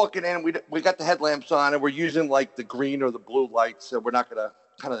 So we're walking in, we got the headlamps on, and we're using like the green or the blue lights, so we're not going to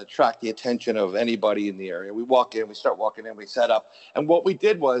kind of attract the attention of anybody in the area. We walk in, we start walking in, we set up. And what we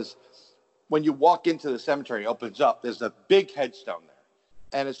did was, when you walk into the cemetery, it opens up, there's a big headstone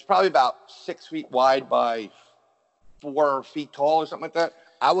there. And it's probably about 6 feet wide by 4 feet tall or something like that.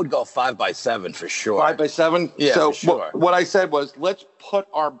 I would go 5 by 7 for sure. 5 by 7? Yeah, so for sure. What I said was, let's put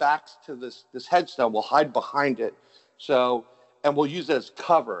our backs to this headstone. We'll hide behind it. And we'll use it as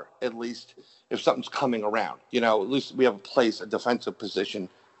cover, at least, if something's coming around. At least we have a defensive position.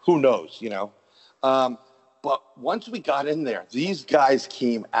 Who knows, But once we got in there, these guys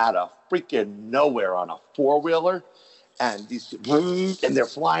came out of freaking nowhere on a four-wheeler. And they're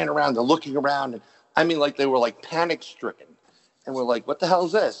flying around, they're looking around. And I mean, like they were like panic-stricken. And we're like, what the hell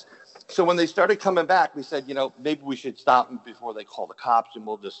is this? So when they started coming back, we said, maybe we should stop them before they call the cops, and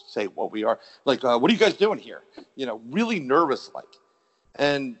we'll just say what we are. Like, what are you guys doing here? Really nervous like.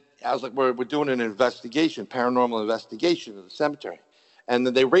 And I was like, we're doing an investigation, paranormal investigation of the cemetery. And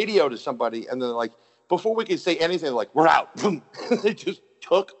then they radioed to somebody, and then like, before we could say anything, they're like, we're out. Boom. They just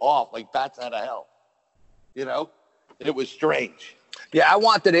took off like bats out of hell. It was strange. Yeah, I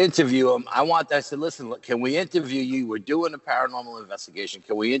wanted to interview him. I said, listen, look, can we interview you? We're doing a paranormal investigation.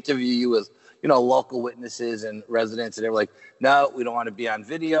 Can we interview you with, local witnesses and residents? And they were like, no, we don't want to be on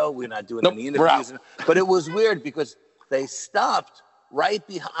video. We're not doing any interviews. But it was weird because they stopped right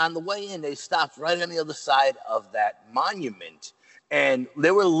on the way in. They stopped right on the other side of that monument. And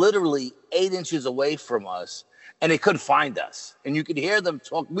they were literally 8 inches away from us. And they couldn't find us. And you could hear them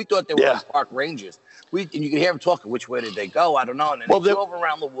talk. We thought they were like park rangers. And you could hear them talking. Which way did they go? I don't know. And then they drove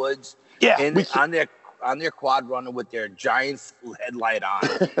around the woods on their quad runner with their giant headlight on.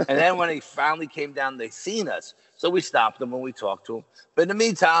 And then when they finally came down, they seen us. So we stopped them and we talked to them. But in the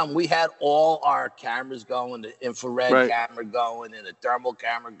meantime, we had all our cameras going, the infrared camera going, and the thermal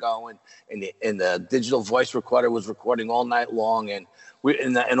camera going, and the digital voice recorder was recording all night long. And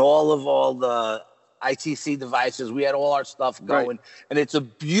all the ITC devices. We had all our stuff going, and it's a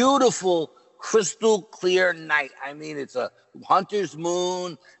beautiful, crystal clear night. I mean, it's a hunter's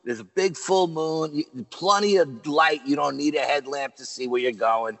moon. There's a big full moon, plenty of light. You don't need a headlamp to see where you're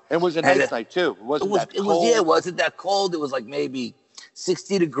going. It was a nice night too. It wasn't that cold. It wasn't that cold. It was like maybe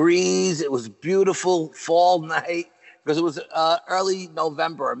 60 degrees. It was beautiful fall night because it was early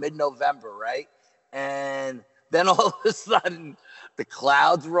November or mid-November, right? And then all of a sudden, the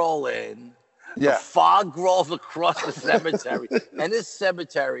clouds roll in. The fog rolls across the cemetery. And this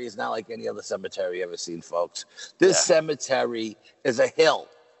cemetery is not like any other cemetery you've ever seen, folks. This cemetery is a hill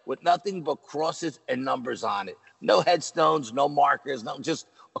with nothing but crosses and numbers on it. No headstones, no markers, just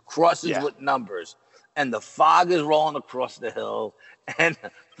crosses with numbers. And the fog is rolling across the hill. And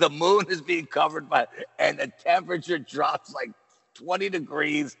the moon is being covered and the temperature drops like 20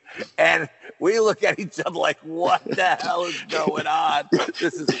 degrees, and we look at each other like, what the hell is going on?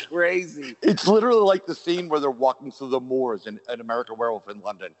 This is crazy. It's literally like the scene where they're walking through the moors in American Werewolf in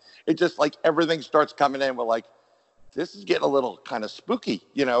London. It just like everything starts coming in. We're like, this is getting a little kind of spooky.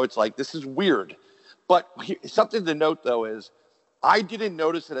 It's like, this is weird. But something to note, though, is I didn't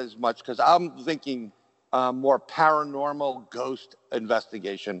notice it as much because I'm thinking more paranormal ghost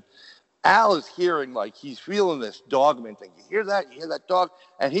investigation. Al is hearing, like, he's feeling this dogman thing. You hear that? You hear that dog?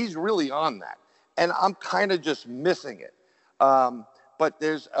 And he's really on that. And I'm kind of just missing it. But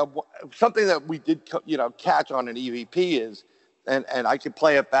there's something that we did, catch on an EVP is, and I can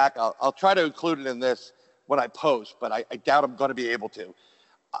play it back. I'll try to include it in this when I post, but I doubt I'm going to be able to.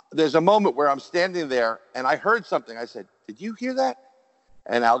 There's a moment where I'm standing there, and I heard something. I said, did you hear that?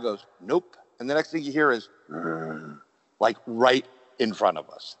 And Al goes, nope. And the next thing you hear is, like, right in front of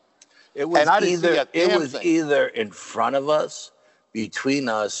us. It was either in front of us, between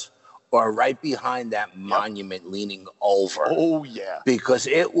us, or right behind that monument leaning over. Oh, yeah. Because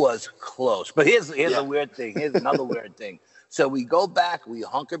it was close. But here's a weird thing. Here's another weird thing. So we go back, we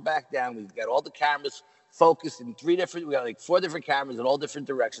hunker back down, we've got all the cameras focused in we got like 4 different cameras in all different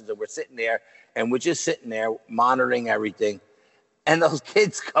directions, and we're sitting there, and we're just sitting there monitoring everything. And those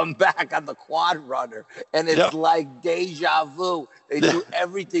kids come back on the quad runner, and it's like deja vu. They do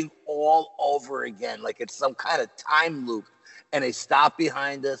everything all over again, like it's some kind of time loop. And they stop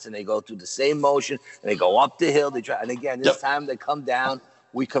behind us, and they go through the same motion, and they go up the hill. They try, and again, this time they come down.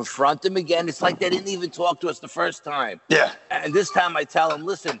 We confront them again. It's like they didn't even talk to us the first time. Yeah. And this time I tell them,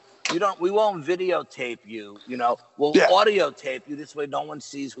 listen, we won't videotape you, we'll audio tape you. This way no one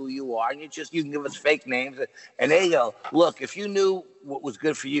sees who you are. And you can give us fake names. And they go, look, if you knew what was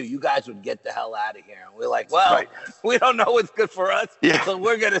good for you, you guys would get the hell out of here. And we're like, well, we don't know what's good for us. Yeah. So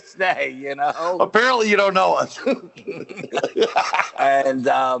we're going to stay, Apparently you don't know us. And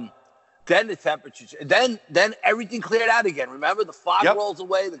then the temperature, then everything cleared out again. Remember, the fog rolls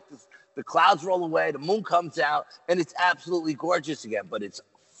away, the clouds roll away, the moon comes out, and it's absolutely gorgeous again. But it's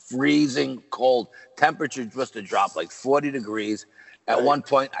freezing cold. Temperature just to drop like 40 degrees. At one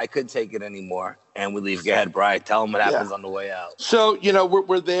point, I couldn't take it anymore, and we leave. Go ahead, Brian. Tell them what happens on the way out. So,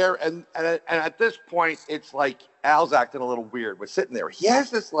 we're there, and at this point, it's like Al's acting a little weird. We're sitting there. He has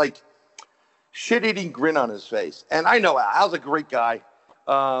this, like, shit-eating grin on his face. And I know Al's a great guy,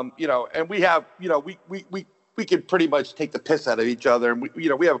 and we have, we can pretty much take the piss out of each other, and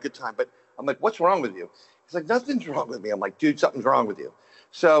we have a good time. But I'm like, what's wrong with you? He's like, nothing's wrong with me. I'm like, dude, something's wrong with you.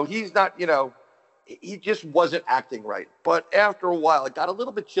 So he's not, he just wasn't acting right. But after a while, it got a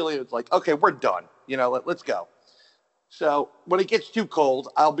little bit chilly. It's like, okay, we're done. Let's go. So when it gets too cold,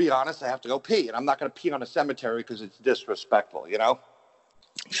 I'll be honest, I have to go pee. And I'm not going to pee on a cemetery because it's disrespectful, you know?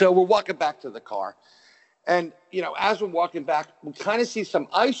 So we're walking back to the car. And, you know, as we're walking back, we kind of see some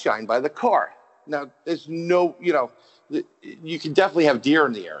eye shine by the car. Now, there's no, you know, you can definitely have deer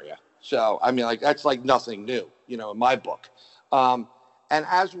in the area. So, I mean, like, that's like nothing new, you know, in my book. And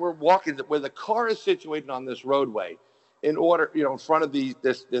as we're walking, where the car is situated on this roadway, in order, you know, in front of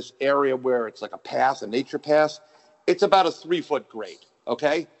this area where it's like a path, a nature path, it's about a 3-foot grade,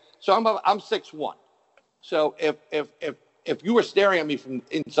 okay? So I'm 6'1". So if you were staring at me from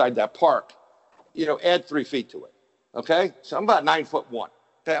inside that park, you know, add 3 feet to it, okay? So I'm about 9'1".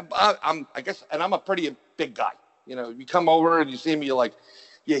 Okay? I guess, and I'm a pretty big guy. You know, you come over and you see me, you're like,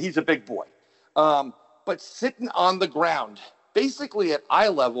 yeah, he's a big boy. But sitting on the ground, basically at eye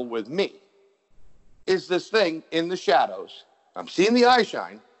level with me, is this thing in the shadows. I'm seeing the eye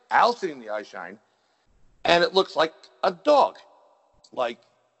shine, Al's seeing the eye shine, and it looks like a dog, like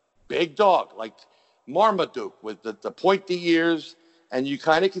big dog, like Marmaduke with the pointy ears, and you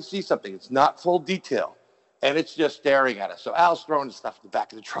kind of can see something. It's not full detail, and it's just staring at us. So Al's throwing the stuff in the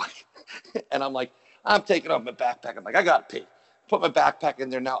back of the truck, and I'm like, I'm taking off my backpack. I'm like, I got to pee. Put my backpack in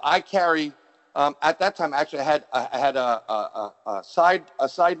there. Now, I carry, at that time, actually, I had a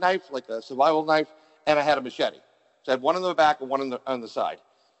side knife, like a survival knife, and I had a machete. So I had one in the back and one on the side.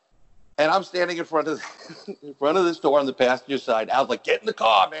 And I'm standing in front of this door on the passenger side. I was like, get in the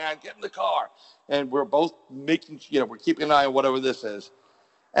car, man, get in the car. And we're both making, you know, we're keeping an eye on whatever this is.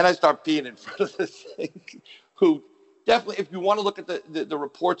 And I start peeing in front of this thing, who definitely, if you want to look at the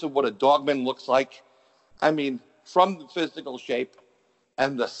reports of what a dogman looks like, I mean, from the physical shape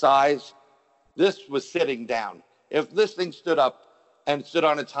and the size, this was sitting down. If this thing stood up and stood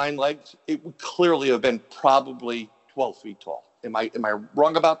on its hind legs, it would clearly have been probably 12 feet tall. Am I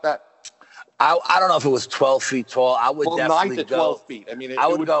wrong about that? I don't know if it was 12 feet tall. I would definitely 9 to 12 feet. I mean, I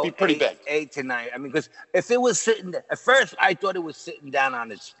would go be pretty big. 8 to 9. I mean, because if it was sitting, at first I thought it was sitting down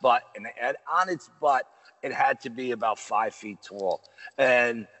on its butt, and on its butt, it had to be about 5 feet tall.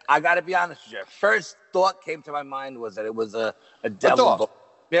 And I got to be honest with you. First thought came to my mind was that it was a devil dog.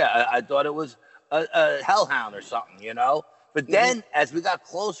 Yeah, I thought it was a hellhound or something, you know. But then as we got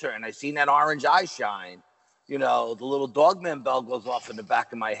closer and I seen that orange eye shine, you know, the little dogman bell goes off in the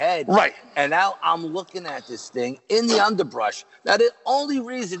back of my head. Right. And now I'm looking at this thing in the underbrush. Now, the only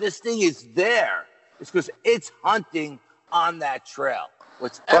reason this thing is there is because it's hunting on that trail.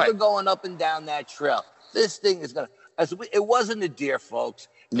 What's ever going up and down that trail, this thing is going to, it wasn't a deer, folks.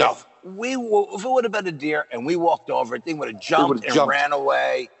 No. If it would have been a deer and we walked over, the thing would have jumped and ran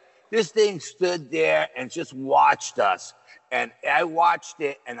away. This thing stood there and just watched us. And I watched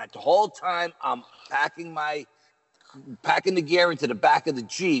it, and the whole time I'm packing the gear into the back of the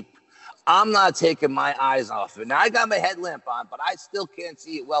Jeep. I'm not taking my eyes off it. Now, I got my headlamp on, but I still can't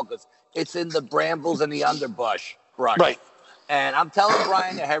see it well because it's in the brambles and the underbrush. Right. And I'm telling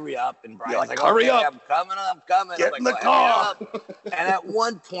Brian to hurry up, and Brian's like, hurry up. I'm coming. Get in the car. And at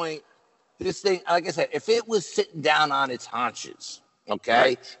one point, this thing, like I said, if it was sitting down on its haunches,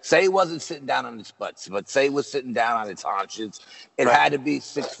 okay, say it wasn't sitting down on its butt, but say it was sitting down on its haunches, it had to be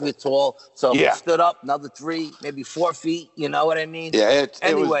 6 feet tall. So if it stood up another 3, maybe 4 feet, you know what I mean? Yeah,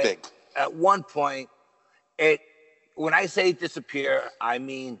 it was big. At one point, when I say disappear, I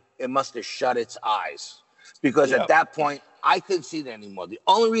mean it must have shut its eyes, because at that point I couldn't see it anymore. The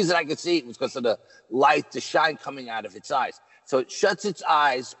only reason I could see it was because of the light, the shine coming out of its eyes. So it shuts its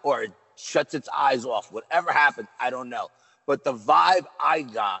eyes, or it shuts its eyes off. Whatever happened, I don't know. But the vibe I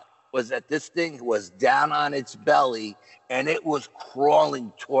got was that this thing was down on its belly and it was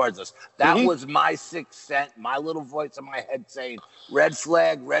crawling towards us. That was my sixth sense, my little voice in my head saying, red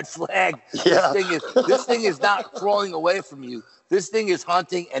flag, red flag. Yeah. This thing is not crawling away from you. This thing is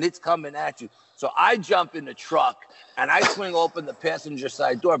hunting and it's coming at you. So I jump in the truck and I swing open the passenger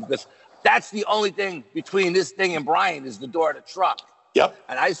side door, because that's the only thing between this thing and Brian is the door of the truck. Yep.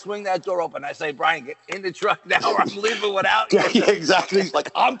 And I swing that door open. I say, Brian, get in the truck now, or I'm leaving without you. Yeah, exactly. He's like,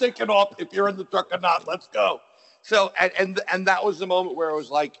 I'm taking off if you're in the truck or not. Let's go. So, and that was the moment where it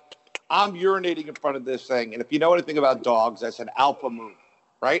was like, I'm urinating in front of this thing. And if you know anything about dogs, that's an alpha moon,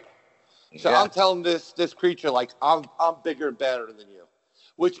 right? So I'm telling this creature, like, I'm bigger and better than you.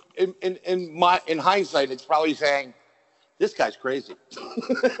 Which in hindsight, it's probably saying, this guy's crazy.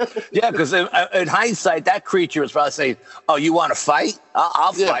 Yeah, because in hindsight, that creature was probably saying, "Oh, you want to fight?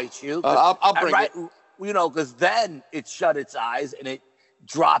 I'll fight you. I'll bring it." You know, because then it shut its eyes and it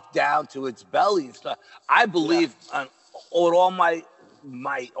dropped down to its belly and stuff. I believe, with all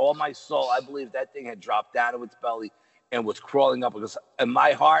my soul, I believe that thing had dropped down to its belly and was crawling up. Because in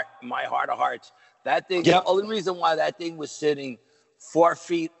my heart of hearts, That thing, the only reason why that thing was sitting 4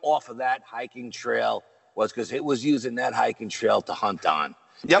 feet off of that hiking trail was because it was using that hiking trail to hunt on.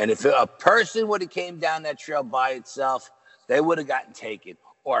 Yep. And if a person would have came down that trail by itself, they would have gotten taken.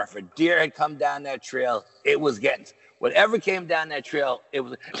 Or if a deer had come down that trail, it was getting, whatever came down that trail, it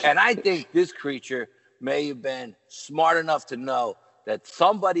was. And I think this creature may have been smart enough to know that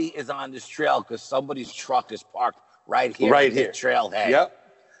somebody is on this trail because somebody's truck is parked right here at the trailhead. Yep.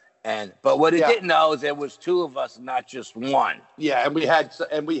 But what it didn't know is there was 2 of us, not just one. Yeah, and we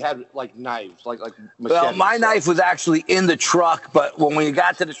had like knives, like machetes. Well, my knife was actually in the truck, but when we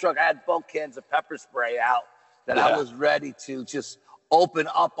got to the truck, I had both cans of pepper spray out that I was ready to just open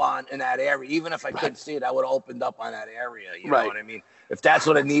up on in that area. Even if I couldn't see it, I would have opened up on that area. You know what I mean? If that's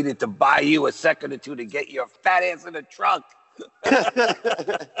what I needed to buy you a second or 2 to get your fat ass in the truck.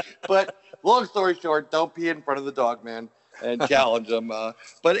 But long story short, don't pee in front of the dog, man. And challenge them.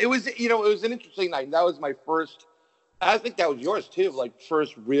 But it was, it was an interesting night. That was my first, I think that was yours too, like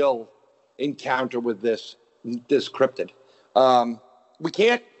first real encounter with this cryptid. We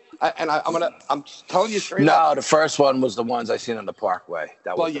can't, I'm telling you straight up. No, the first one was the ones I seen on the Parkway.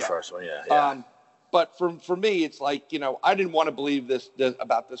 That was the first one, yeah. But for me, it's like, I didn't want to believe this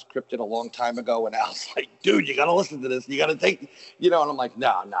about this cryptid a long time ago. And I was like, dude, you got to listen to this. You got to take, and I'm like,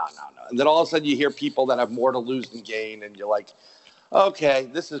 no. And then all of a sudden you hear people that have more to lose than gain. And you're like, okay,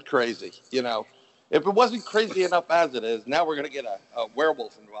 this is crazy. If it wasn't crazy enough as it is, now we're going to get a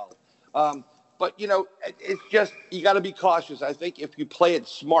werewolf involved. But, it's just, you got to be cautious. I think if you play it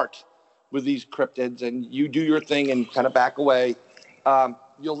smart with these cryptids and you do your thing and kind of back away,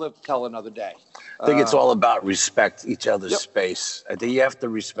 you'll live to tell another day. I think it's all about respect each other's space. I think you have to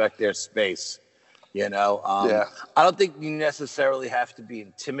respect their space. I don't think you necessarily have to be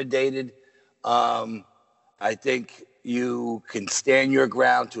intimidated. I think you can stand your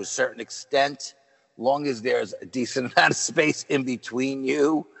ground to a certain extent, long as there's a decent amount of space in between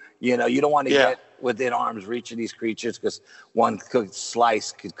you. You don't want to get within arm's reach of these creatures because one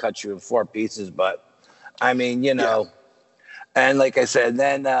slice could cut you in 4 pieces. But I mean, And like I said,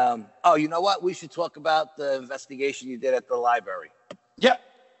 then, you know what? We should talk about the investigation you did at the library. Yep.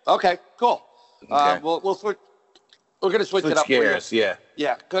 Okay, cool. Okay. We'll switch. We're going to switch it up. Gears, yeah.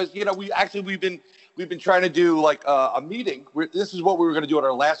 Yeah, because, we've been trying to do like a meeting. This is what we were going to do at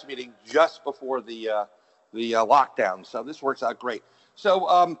our last meeting just before the lockdown. So this works out great.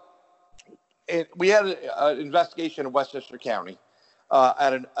 So we had an investigation in Westchester County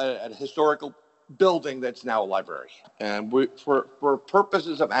at a historical building that's now a library, and for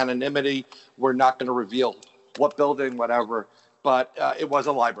purposes of anonymity, we're not going to reveal what building, whatever, but it was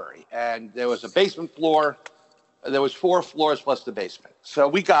a library, and there was a basement floor. There was 4 floors plus the basement. So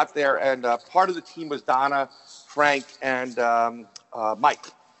we got there, and part of the team was Donna, Frank, and Mike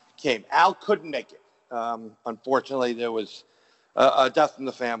came. Al couldn't make it. Unfortunately, there was a death in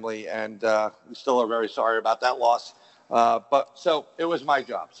the family, and we still are very sorry about that loss. But so it was my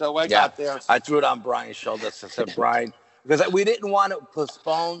job. So I got there. I threw it on Brian's shoulders. I said, Brian, because we didn't want to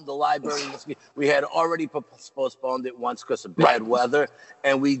postpone the library. We had already postponed it once because of bad weather,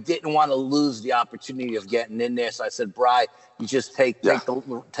 and we didn't want to lose the opportunity of getting in there. So I said, Brian, you just take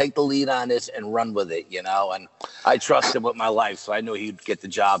the lead on this and run with it, And I trusted him with my life, so I knew he'd get the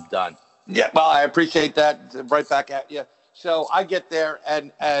job done. Yeah, well, I appreciate that. Right back at you. So I get there,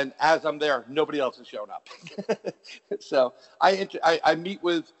 and as I'm there, nobody else has shown up. So I meet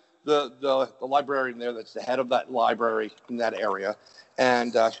with the librarian there that's the head of that library in that area,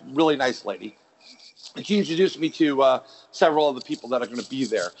 and really nice lady. And she introduced me to several of the people that are going to be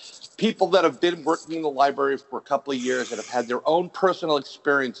there. People that have been working in the library for a couple of years that have had their own personal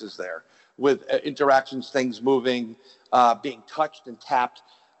experiences there with interactions, things moving, being touched and tapped.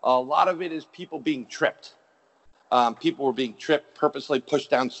 A lot of it is people being tripped. People were being tripped, purposely pushed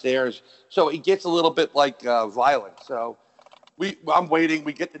downstairs. So it gets a little bit like violent. So I'm waiting.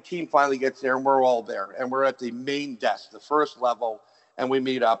 The team finally gets there, and we're all there. And we're at the main desk, the first level, and we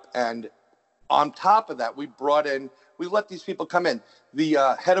meet up. And on top of that, we let these people come in.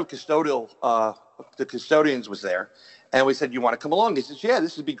 The head of the custodians was there. And we said, you want to come along? He says, yeah,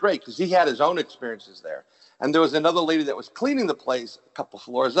 this would be great, because he had his own experiences there. And there was another lady that was cleaning the place a couple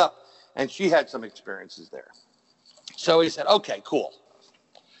floors up, and she had some experiences there. So he said, okay, cool.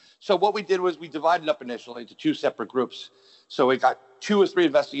 So what we did was we divided up initially into 2 separate groups. So we got 2 or 3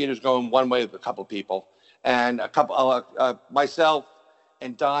 investigators going one way with a couple of people, and a couple, myself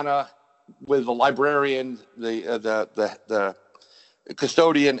and Donna with the librarian, the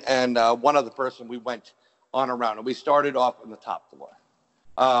custodian, and one other person. We went on around, and we started off on the top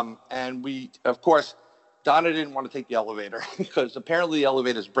floor. And we, of course, Donna didn't want to take the elevator because apparently the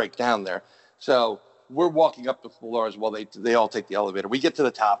elevators break down there. So we're walking up the floors while they all take the elevator. We get to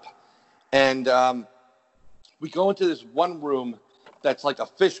the top, and we go into this one room that's like a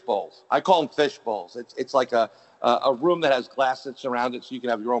fishbowl. I call them fishbowls. It's like a room that has glass that surrounds it, so you can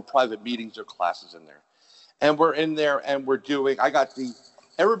have your own private meetings or classes in there. And we're in there, and we're doing.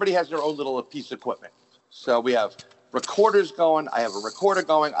 Everybody has their own little piece of equipment. So we have recorders going. I have a recorder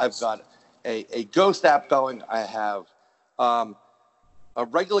going. I've got a Ghost app going. I have a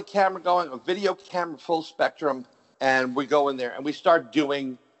regular camera going, a video camera, full spectrum, and we go in there and we start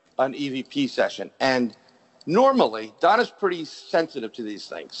doing an EVP session. And normally, Donna's pretty sensitive to these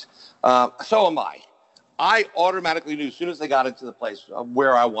things. So am I. I automatically knew as soon as they got into the place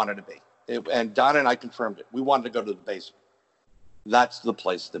where I wanted to be. And Donna and I confirmed it. We wanted to go to the basement. That's the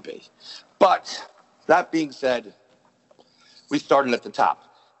place to be. But that being said, we started at the top.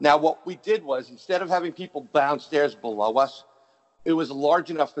 Now, what we did was, instead of having people downstairs below us, it was a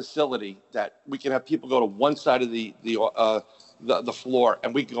large enough facility that we could have people go to one side of the floor,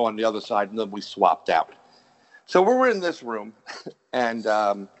 and we could go on the other side, and then we swapped out. So we're in this room, and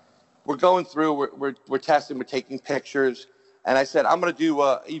we're going through, we're testing, we're taking pictures, and I said, I'm going to do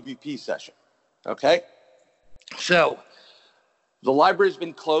a EVP session, okay? So the library's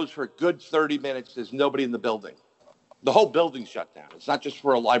been closed for a good 30 minutes. There's nobody in the building. The whole building's shut down. It's not just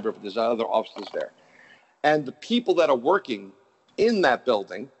for a library, but there's other offices there. And the people that are working in that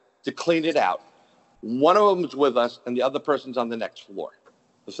building to clean it out, one of them is with us, and the other person's on the next floor,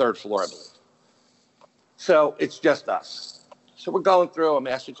 the third floor, I believe. So it's just us. So we're going through, I'm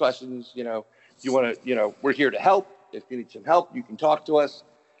asking questions, we're here to help. If you need some help, you can talk to us.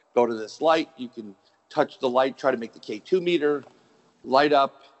 Go to this light. You can touch the light, try to make the K2 meter light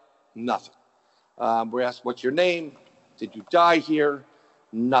up. Nothing. We're asked, what's your name? Did you die here?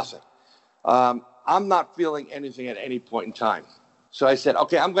 Nothing. I'm not feeling anything at any point in time. So I said,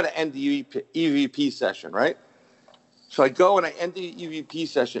 okay, I'm going to end the EVP session, right? So I go and I end the EVP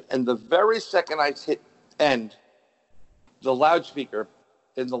session, and the very second I hit end, the loudspeaker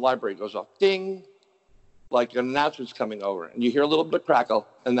in the library goes off, ding, like an announcement's coming over, and you hear a little bit crackle,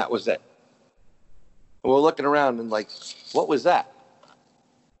 and that was it. And we're looking around and like, what was that?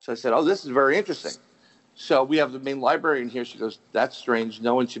 So I said, oh, this is very interesting. So we have the main library in here. She goes, that's strange.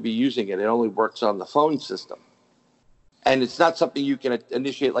 No one should be using it. It only works on the phone system. And it's not something you can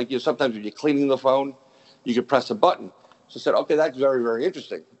initiate. Like, sometimes when you're cleaning the phone, you can press a button. So I said, okay, that's very, very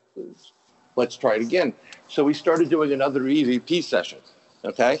interesting. Let's try it again. So we started doing another EVP session,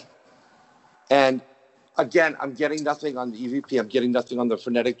 okay? And again, I'm getting nothing on the EVP. I'm getting nothing on the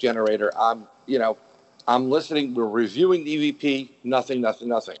phonetic generator. I'm listening. We're reviewing the EVP. Nothing.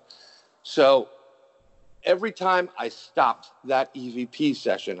 So every time I stopped that EVP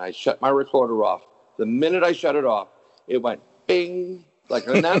session, I shut my recorder off. The minute I shut it off, it went bing, like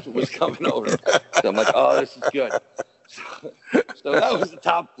an announcement was coming over. So I'm like, oh, this is good. So that was the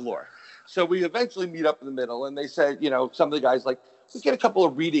top floor. So we eventually meet up in the middle, and they said, some of the guys like, we get a couple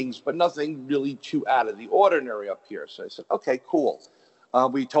of readings, but nothing really too out of the ordinary up here. So I said, okay, cool.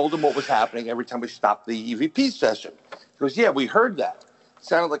 We told them what was happening every time we stopped the EVP session. He goes, yeah, we heard that. It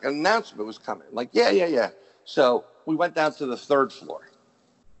sounded like an announcement was coming. I'm like, yeah. So we went down to the third floor.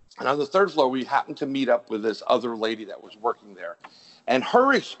 And on the third floor, we happened to meet up with this other lady that was working there. And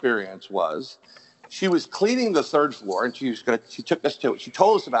her experience was, she was cleaning the third floor, and she took us to it. She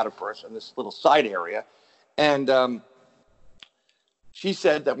told us about it first in this little side area. And she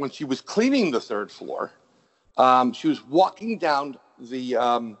said that when she was cleaning the third floor, she was walking down the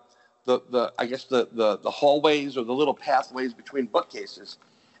hallways or the little pathways between bookcases.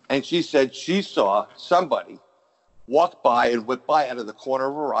 And she said she saw somebody walk by and whip by out of the corner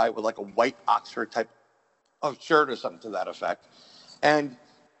of her eye with like a white Oxford type of shirt or something to that effect. And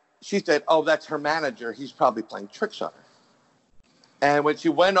she said, oh, that's her manager. He's probably playing tricks on her. And when she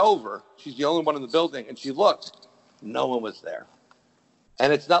went over, she's the only one in the building, and she looked, no one was there.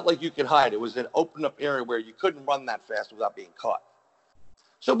 And it's not like you could hide. It was an open up area where you couldn't run that fast without being caught.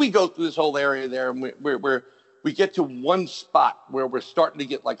 So we go through this whole area there, and we get to one spot where we're starting to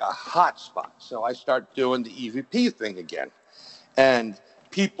get like a hot spot. So I start doing the EVP thing again. And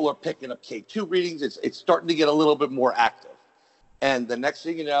people are picking up K2 readings. It's starting to get a little bit more active. And the next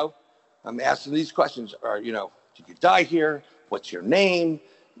thing you know, I'm asking these questions. Did you die here? What's your name?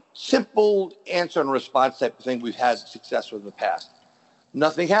 Simple answer and response type of thing we've had success with in the past.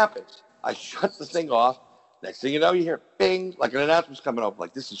 Nothing happens. I shut the thing off. Next thing you know, you hear bing, like an announcement's coming up.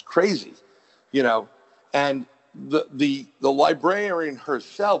 Like, this is crazy, And the librarian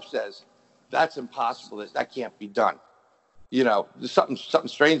herself says, that's impossible. That can't be done. There's something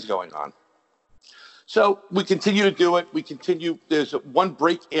strange going on. So we continue to do it. There's one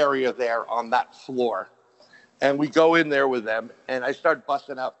break area there on that floor. And we go in there with them, and I start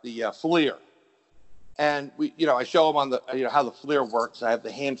busting out the FLIR. And I show them on the, how the FLIR works. I have the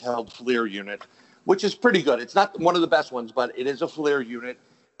handheld FLIR unit, which is pretty good. It's not one of the best ones, but it is a FLIR unit.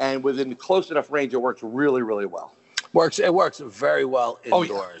 And within close enough range, it works really, really well. It works very well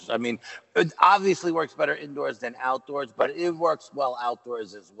indoors. Oh, yeah. I mean, it obviously works better indoors than outdoors, but it works well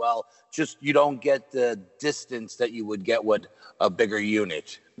outdoors as well. Just you don't get the distance that you would get with a bigger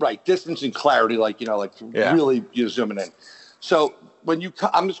unit. Right, distance and clarity, really zooming in. So when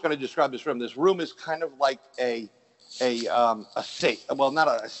I'm just going to describe this room. This room is kind of like a safe. Well, not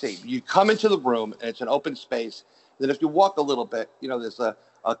a safe. You come into the room, and it's an open space. Then if you walk a little bit, there's a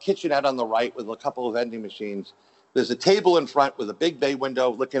kitchenette on the right with a couple of vending machines. There's a table in front with a big bay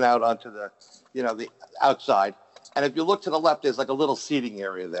window looking out onto the outside. And if you look to the left, there's like a little seating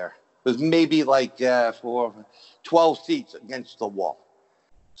area there with maybe for 12 seats against the wall.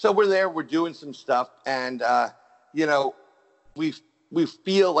 So we're there, we're doing some stuff, and we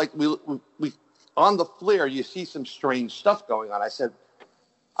feel like we on the FLIR, you see some strange stuff going on. I said,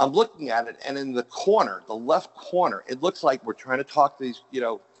 I'm looking at it, and in the corner, the left corner, it looks like we're trying to talk to these,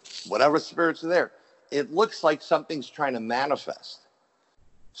 whatever spirits are there. It looks like something's trying to manifest.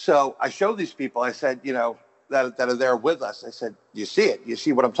 So I showed these people, I said, that are there with us. I said, you see it? You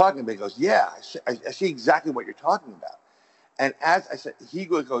see what I'm talking about? He goes, yeah, I see exactly what you're talking about. And as I said, he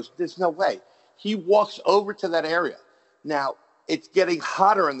goes, there's no way. He walks over to that area. Now, it's getting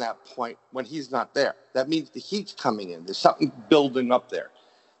hotter in that point when he's not there. That means the heat's coming in. There's something building up there.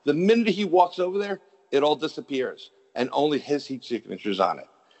 The minute he walks over there, it all disappears, and only his heat signature's on it,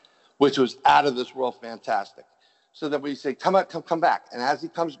 which was out of this world fantastic. So then we say, come back. And as he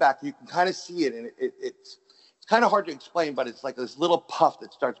comes back, you can kind of see it, and it's kind of hard to explain, but it's like this little puff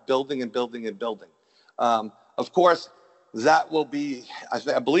that starts building and building and building. Of course, that will be,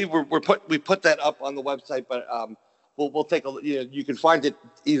 I believe we put that up on the website, but we'll take a, you can find it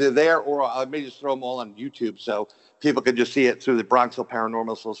either there, or I may just throw them all on YouTube so people can just see it through the Bronxville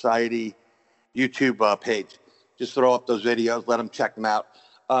Paranormal Society YouTube page. Just throw up those videos, let them check them out.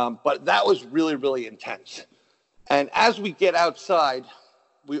 But that was really, really intense. And as we get outside,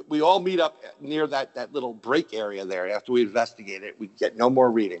 we all meet up near that little break area there. After we investigate it, we get no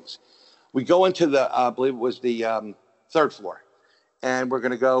more readings. We go into the, I believe it was the third floor. And we're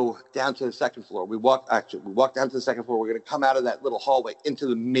going to go down to the second floor. We walk down to the second floor. We're going to come out of that little hallway into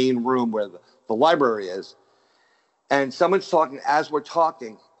the main room where the library is. And someone's talking. As we're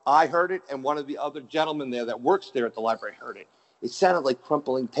talking, I heard it, and one of the other gentlemen there that works there at the library heard it. It sounded like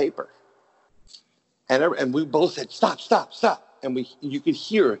crumpling paper. And we both said, stop. And you could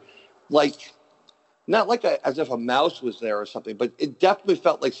hear, not like as if a mouse was there or something, but it definitely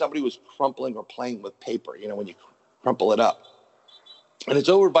felt like somebody was crumpling or playing with paper, when you crumple it up. And it's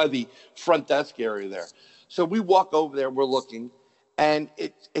over by the front desk area there. So we walk over there, we're looking, and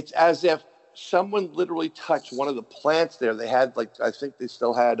it's as if someone literally touched one of the plants there. They had, I think they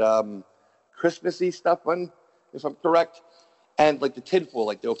still had Christmassy stuff on, if I'm correct, and the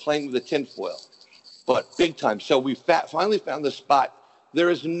tinfoil, they were playing with the tinfoil, but big time. So we finally found the spot.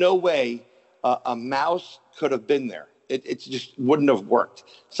 There is no way a mouse could have been there. It just wouldn't have worked.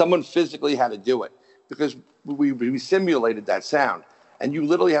 Someone physically had to do it because we simulated that sound. And you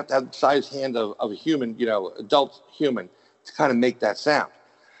literally have to have the size hand of a human, adult human, to kind of make that sound.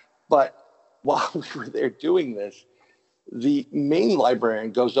 But while we were there doing this, the main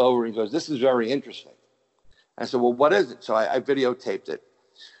librarian goes over and goes, this is very interesting. I said, well, what is it? So I videotaped it.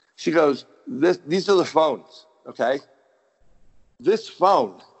 She goes, these are the phones, okay? This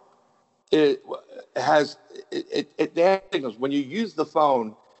phone, it has signals. When you use the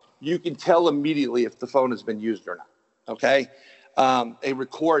phone, you can tell immediately if the phone has been used or not, okay? It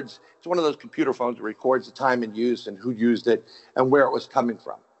records, it's one of those computer phones that records the time and use and who used it and where it was coming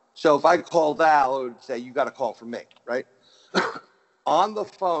from. So if I called Al, it would say, you got a call from me, right? On the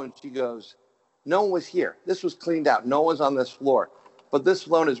phone, she goes, no one was here. This was cleaned out. No one's on this floor. But this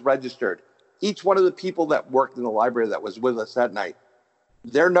phone is registered. Each one of the people that worked in the library that was with us that night,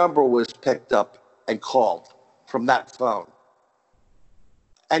 their number was picked up and called from that phone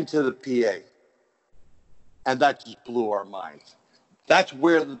and to the PA. And that just blew our minds. That's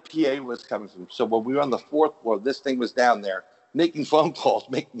where the PA was coming from. So when we were on the fourth floor, this thing was down there making phone calls,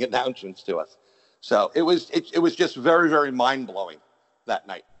 making announcements to us. So it was just very, very mind-blowing that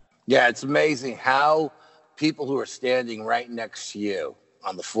night. Yeah, it's amazing how people who are standing right next to you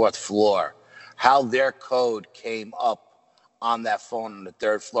on the fourth floor, how their code came up on that phone on the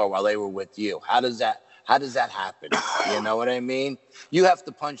third floor while they were with you. How does that How does that happen? You know what I mean? You have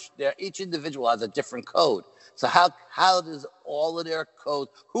to punch there. Each individual has a different code. So how does all of their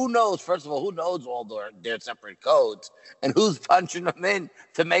codes, who knows, first of all, who knows all their separate codes, and who's punching them in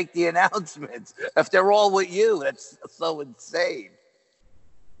to make the announcements? If they're all with you, that's so insane.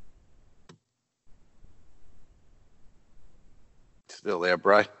 Still there,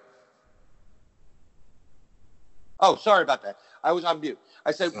 Bri? Oh, sorry about that. I was on mute.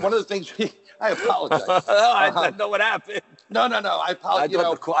 I said one of the things I apologize. I know what happened. No. I apologize.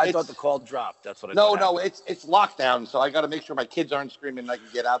 I thought the call dropped. That's what I thought. No, it's lockdown, so I got to make sure my kids aren't screaming and I can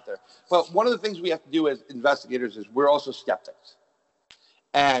get out there. But one of the things we have to do as investigators is we're also skeptics.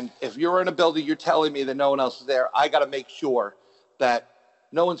 And if you're in a building, you're telling me that no one else is there, I got to make sure that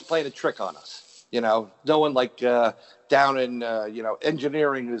no one's playing a trick on us. No one like down in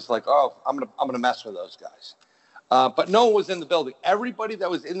engineering is like, oh, I'm gonna mess with those guys. But no one was in the building. Everybody that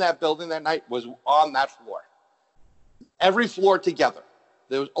was in that building that night was on that floor. Every floor together.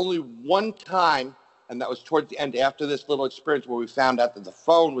 There was only one time, and that was towards the end after this little experience where we found out that the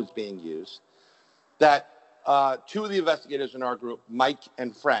phone was being used, that two of the investigators in our group, Mike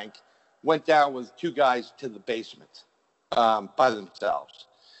and Frank, went down with two guys to the basement by themselves.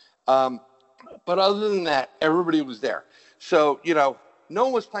 But other than that, everybody was there. So, no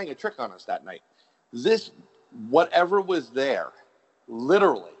one was playing a trick on us that night. Whatever was there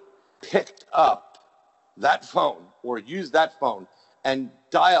literally picked up that phone or used that phone and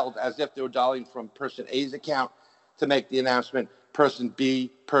dialed as if they were dialing from person A's account to make the announcement, person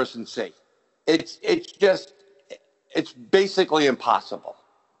B, person C. It's basically impossible.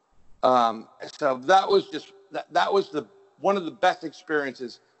 So that was one of the best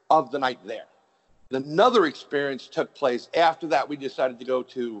experiences of the night there. Another experience took place after that. We decided to go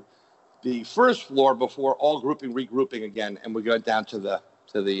to the first floor before all regrouping again, and we go down to the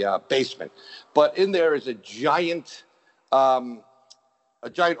basement. But in there is a giant auditorium.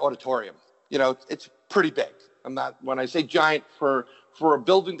 It's pretty big. When I say giant, for a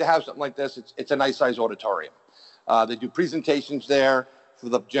building to have something like this, it's a nice size auditorium. They do presentations there for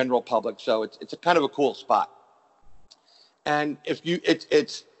the general public, so it's a kind of a cool spot. And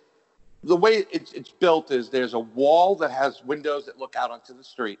the way it's built is there's a wall that has windows that look out onto the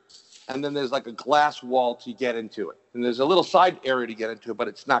street. And then there's like a glass wall to get into it. And there's a little side area to get into it, but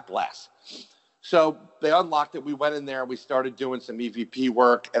it's not glass. So they unlocked it. We went in there and we started doing some EVP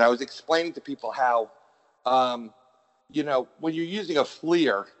work. And I was explaining to people how, when you're using a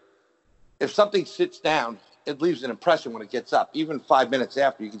FLIR, if something sits down, it leaves an impression when it gets up. Even 5 minutes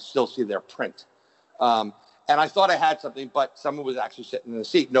after, you can still see their print. And I thought I had something, but someone was actually sitting in the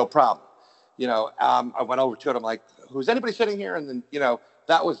seat. No problem. I went over to it. I'm like, who's anybody sitting here? And then,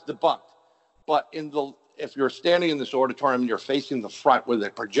 that was debunked. But if you're standing in this auditorium and you're facing the front where the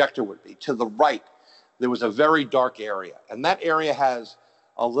projector would be, to the right, there was a very dark area. And that area has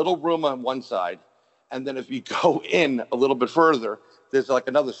a little room on one side. And then if you go in a little bit further, there's like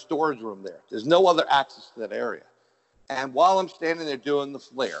another storage room there. There's no other access to that area. And while I'm standing there doing the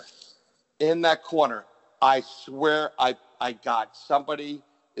FLIR, in that corner, I swear I got somebody,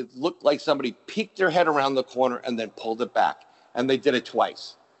 it looked like somebody peeked their head around the corner and then pulled it back. And they did it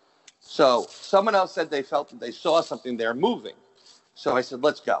twice. So someone else said they felt that they saw something there moving. So I said,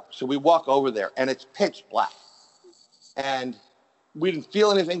 let's go. So we walk over there, and it's pitch black. And we didn't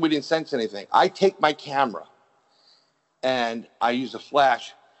feel anything. We didn't sense anything. I take my camera, and I use a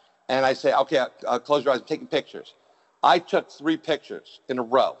flash, and I say, okay, close your eyes. I'm taking pictures. I took 3 pictures in a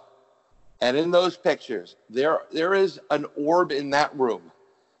row. And in those pictures, there is an orb in that room.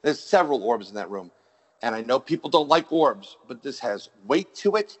 There's several orbs in that room. And I know people don't like orbs, but this has weight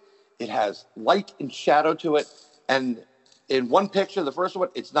to it. It has light and shadow to it. And in one picture, the first one,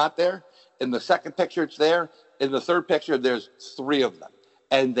 it's not there. In the second picture, it's there. In the third picture, there's 3 of them.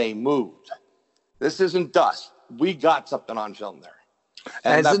 And they moved. This isn't dust. We got something on film there.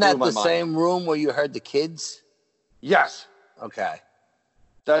 And isn't that the same room where you heard the kids? Yes. Okay.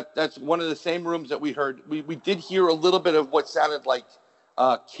 That's one of the same rooms that we heard. We did hear a little bit of what sounded like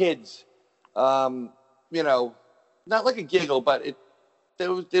kids. Not like a giggle, but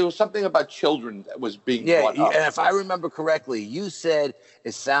there was something about children that was being brought up. And if I remember correctly, you said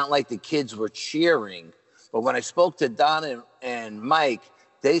it sounded like the kids were cheering. But when I spoke to Don and Mike,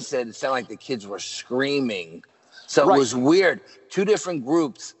 they said it sounded like the kids were screaming. So It was weird. 2 different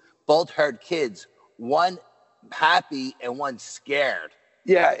groups both heard kids, one happy and one scared.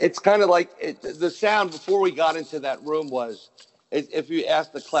 Yeah, it's kind of like the sound before we got into that room was, if you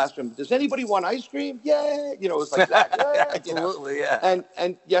ask the classroom, does anybody want ice cream? Yeah, it was like that. Yeah, absolutely, yeah.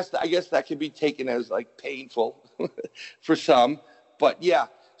 And yes, I guess that can be taken as like painful for some, but yeah.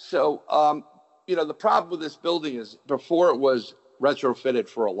 So the problem with this building is before it was retrofitted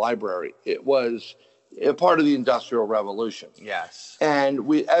for a library, it was a part of the Industrial Revolution. Yes. And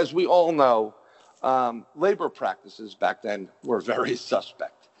as we all know, labor practices back then were very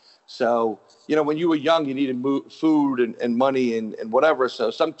suspect. So, when you were young, you needed food and money and whatever.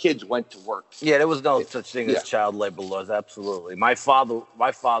 So some kids went to work. Yeah, there was no such thing as child labor laws. Absolutely. My father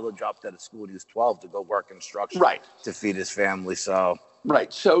dropped out of school when he was 12 to go work construction. Right. To feed his family. So.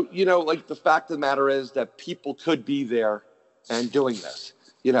 Right. So, like the fact of the matter is that people could be there and doing this,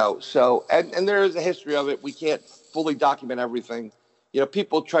 so, and there is a history of it. We can't fully document everything.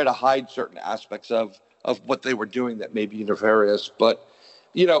 People try to hide certain aspects of what they were doing that may be nefarious, but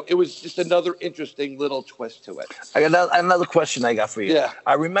it was just another interesting little twist to it. I got another question I got for you. Yeah.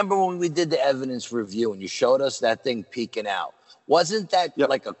 I remember when we did the evidence review and you showed us that thing peeking out. Wasn't that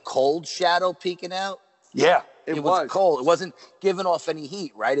like a cold shadow peeking out? Yeah, it was cold. It wasn't giving off any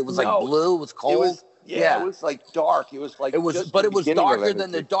heat, right? It was like blue. It was cold. It was like dark. It was like it was darker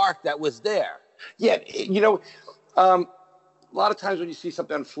than the dark that was there. Yeah, a lot of times when you see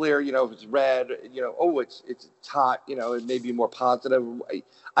something on FLIR, if it's red, it's hot, it may be more positive.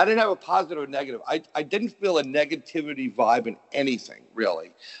 I didn't have a positive or negative. I didn't feel a negativity vibe in anything,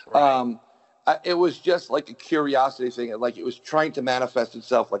 really. Right. It was just like a curiosity thing. Like it was trying to manifest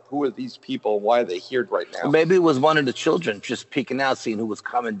itself. Like, who are these people? Why are they here right now? Maybe it was one of the children just peeking out, seeing who was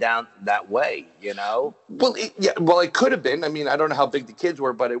coming down that way, Well, it could have been. I mean, I don't know how big the kids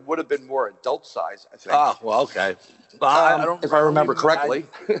were, but it would have been more adult size, I think. Oh, well, okay. If I remember correctly.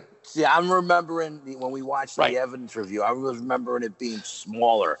 I'm remembering when we watched the evidence review, I was remembering it being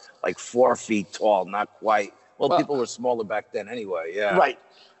smaller, like 4 feet tall, not quite. Well, people were smaller back then anyway, yeah. Right.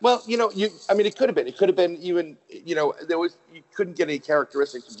 Well, it could have been. It could have been even, you couldn't get any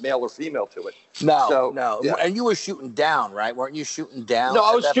characteristics of male or female to it. No. Yeah. And you were shooting down, right? Weren't you shooting down? No,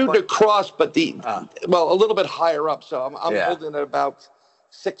 I was shooting across, but a little bit higher up. So I'm holding it about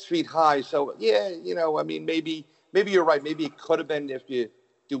 6 feet high. So, maybe you're right. Maybe it could have been if you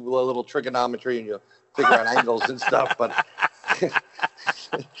do a little trigonometry and you figure out angles and stuff, but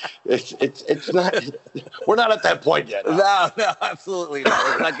it's not. We're not at that point yet. No, absolutely not.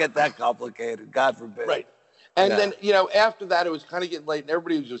 Let's not get that complicated. God forbid. Right. And then after that, it was kind of getting late, and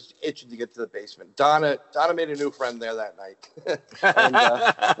everybody was just itching to get to the basement. Donna made a new friend there that night,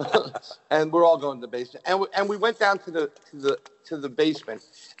 and we're all going to the basement. And we went down to the basement.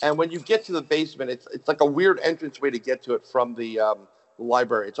 And when you get to the basement, it's like a weird entranceway to get to it from the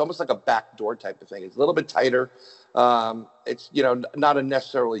library. It's almost like a back door type of thing. It's a little bit tighter. It's not a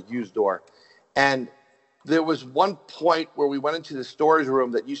necessarily used door. And there was one point where we went into the storage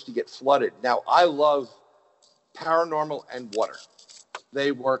room that used to get flooded. Now, I love paranormal and water.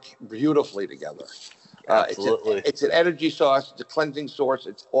 They work beautifully together. Absolutely. It's an energy source. It's a cleansing source.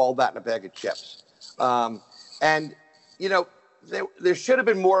 It's all that in a bag of chips. And there should have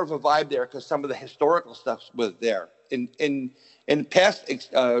been more of a vibe there because some of the historical stuff was there. In past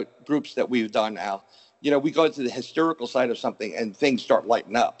groups that we've done, Al, we go to the historical side of something and things start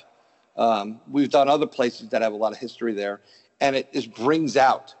lighting up. We've done other places that have a lot of history there, and it just brings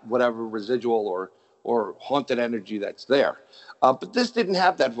out whatever residual or haunted energy that's there. But this didn't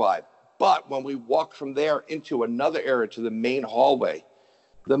have that vibe. But when we walked from there into another area to the main hallway,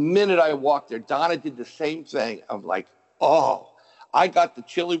 the minute I walked there, Donna did the same thing. I'm like, oh, I got the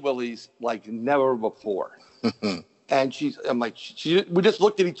chilly willies like never before. And we just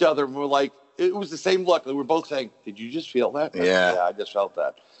looked at each other and we're like, it was the same look. We were both saying, did you just feel that? Yeah, I just felt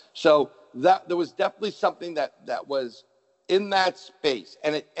that. So there was definitely something that was in that space,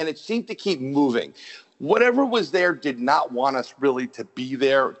 and it seemed to keep moving. Whatever was there did not want us really to be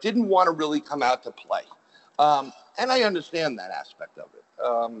there, didn't want to really come out to play. And I understand that aspect of it.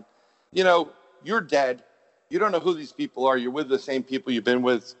 You're dead. You don't know who these people are. You're with the same people you've been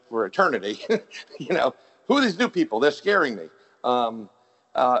with for eternity. Who are these new people? They're scaring me.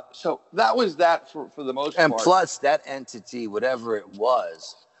 So that was that for the most part. And plus, that entity, whatever it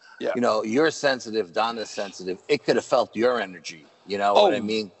was, you're sensitive, Donna's sensitive. It could have felt your energy. You know what I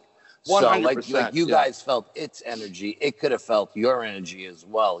mean? 100%, so like you guys felt its energy. It could have felt your energy as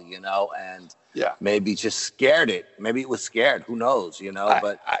well, and maybe just scared it. Maybe it was scared. Who knows,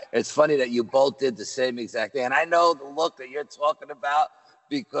 But it's funny that you both did the same exact thing. And I know the look that you're talking about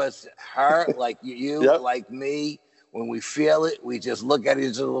because her, like you, like me, when we feel it, we just look at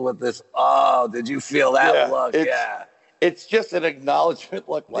each other with this, oh, did you feel that look? It's just an acknowledgement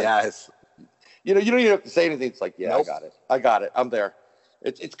look. Like, yes. You don't even have to say anything. It's like, nope. I got it. I'm there.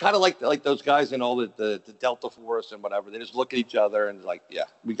 It's kind of like those guys in all the Delta Force and whatever. They just look at each other and like, yeah,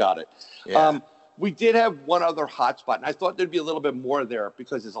 we got it. Yeah. we did have one other hotspot, and I thought there'd be a little bit more there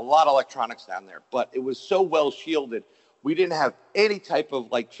because there's a lot of electronics down there, but it was so well shielded. We didn't have any type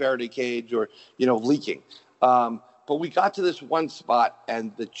of like Faraday cage or, leaking. But we got to this one spot,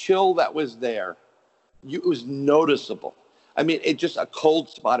 and the chill that was there, it was noticeable. I mean, it just a cold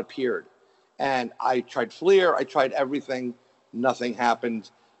spot appeared. And I tried FLIR, I tried everything, nothing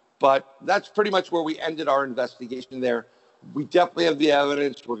happened. But that's pretty much where we ended our investigation there. We definitely have the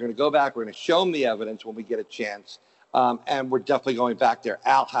evidence. We're going to go back. We're going to show them the evidence when we get a chance. And we're definitely going back there.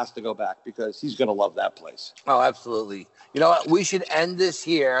 Al has to go back because he's going to love that place. Oh, absolutely. You know what? We should end this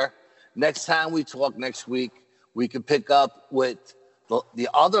here. Next time we talk next week, we could pick up with the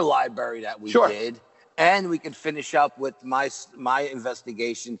other library that we did. And we could finish up with my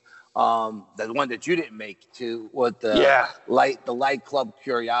investigation, the one that you didn't make, with the Light Club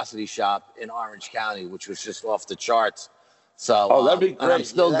Curiosity Shop in Orange County, which was just off the charts. So that'd be great. I'm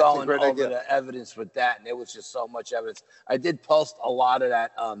still going over the evidence with that, and it was just so much evidence. I did post a lot of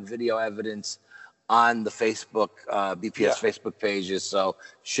that video evidence on the Facebook BPS Facebook pages, so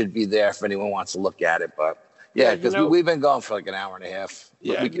should be there if anyone wants to look at it. But yeah, because we've been going for like an hour and a half.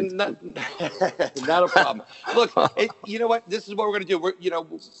 Yeah, not a problem. Look, you know what? This is what we're going to do.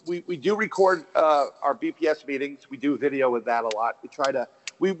 We do record our BPS meetings. We do video with that a lot.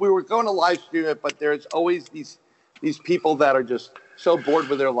 We were going to live stream it, but there's always these people that are just so bored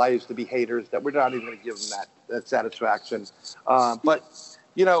with their lives to be haters that we're not even going to give them that satisfaction. But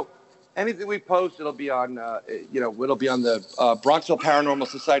anything we post, it'll be on it'll be on the Bronxville Paranormal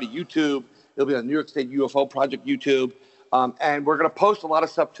Society YouTube. It'll be on the New York State UFO Project YouTube. And we're going to post a lot of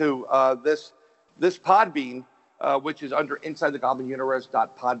stuff to this Podbean, which is under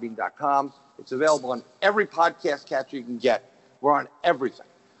InsideTheGoblinUniverse.podbean.com. It's available on every podcast catcher you can get. We're on everything.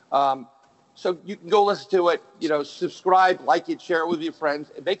 So you can go listen to it, subscribe, like it, share it with your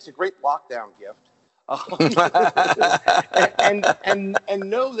friends. It makes a great lockdown gift. and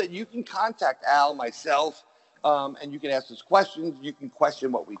know that you can contact Al, myself, and you can ask us questions. You can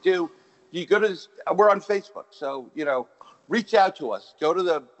question what we do. We're on Facebook, so reach out to us. Go to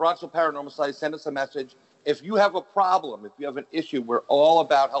the Bronxville Paranormal Society, send us a message. If you have a problem, if you have an issue, we're all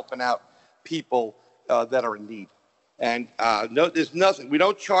about helping out people that are in need. And there's nothing. We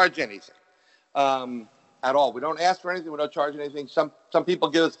don't charge anything at all. We don't ask for anything. We don't charge anything. Some people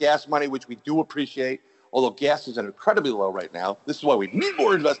give us gas money, which we do appreciate, although gas is incredibly low right now. This is why we need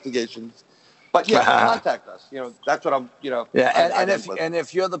more investigations. But contact us. That's what I'm. And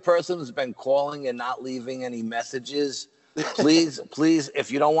if you're the person who's been calling and not leaving any messages, please, if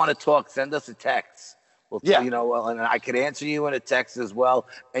you don't want to talk, send us a text. And I could answer you in a text as well.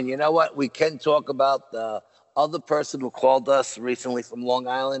 And you know what? We can talk about the other person who called us recently from Long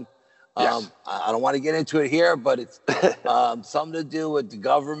Island. I don't want to get into it here, but it's something to do with the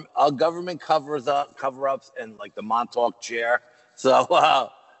government cover-ups and like the Montauk chair. So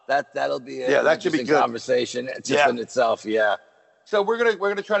that'll be that should be good conversation just in itself. Yeah. So we're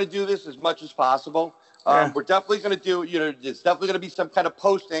gonna try to do this as much as possible. We're definitely gonna do there's definitely gonna be some kind of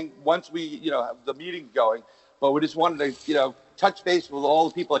posting once we have the meeting going. But we just wanted to touch base with all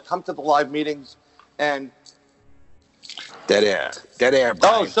the people that come to the live meetings and. Dead air. Brian.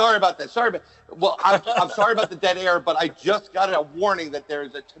 Oh, sorry about that. I'm sorry about the dead air, but I just got a warning that there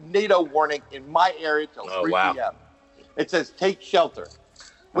is a tornado warning in my area till 3 p.m. It says take shelter,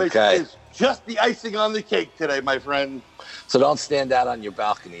 which is just the icing on the cake today, my friend. So don't stand out on your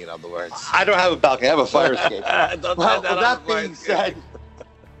balcony, in other words. I don't have a balcony. I have a fire escape. That being said,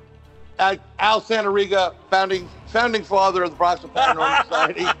 Al Santariga, founding father of the Bronxville Paranormal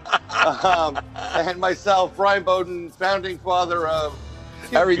Society, and myself, Brian Bowden, founding father of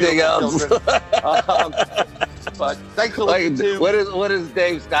everything else. But thanks for listening to. What does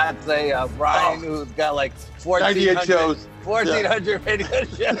Dave Scott say? Brian, who's got like 1,400 shows, 1,400 radio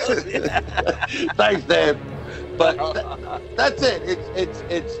shows. Thanks, Dave. But that's it.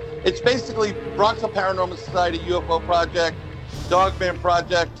 It's basically Bronxville Paranormal Society, UFO Project, Dogman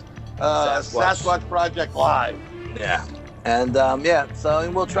Project. Sasquatch Project Live. Yeah. And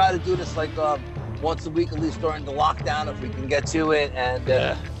so we'll try to do this like once a week, at least during the lockdown, if we can get to it. And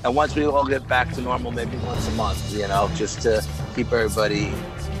once we all get back to normal, maybe once a month, just to keep everybody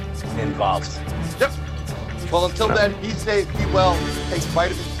involved. Yep. Well, until then, be safe, be well, take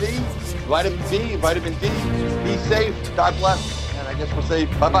vitamin C, vitamin B, vitamin D. Be safe. God bless. And I guess we'll say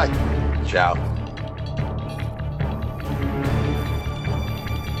bye-bye. Ciao.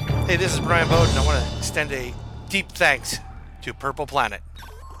 Hey, this is Brian Bowden. I want to extend a deep thanks to Purple Planet.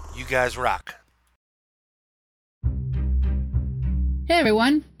 You guys rock. Hey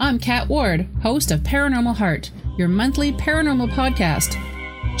everyone, I'm Kat Ward, host of Paranormal Heart, your monthly paranormal podcast.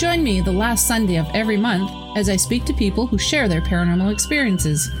 Join me the last Sunday of every month as I speak to people who share their paranormal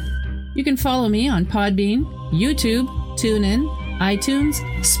experiences. You can follow me on Podbean, YouTube, TuneIn, iTunes,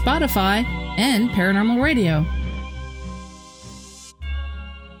 Spotify, and Paranormal Radio.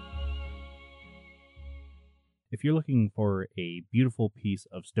 If you're looking for a beautiful piece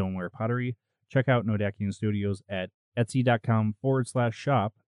of stoneware pottery, check out Nodakian Studios at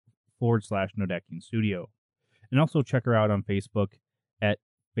etsy.com/shop/Nodakian Studio. And also check her out on Facebook at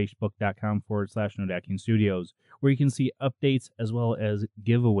facebook.com/Nodakian Studios, where you can see updates as well as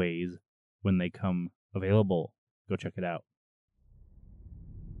giveaways when they come available. Go check it out.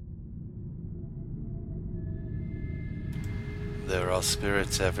 There are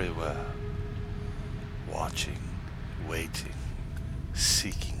spirits everywhere, watching, waiting,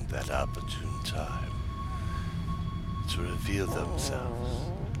 seeking that opportune time to reveal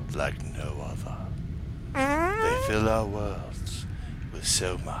themselves like no other. They fill our worlds with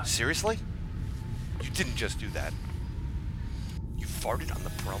so much. Seriously? You didn't just do that. You farted on the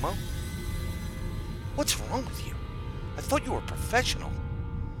promo? What's wrong with you? I thought you were professional.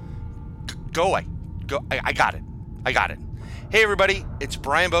 Go away. I got it. Hey everybody, it's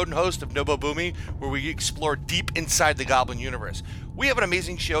Brian Bowden, host of Nobo Boomy, where we explore deep inside the Goblin universe. We have an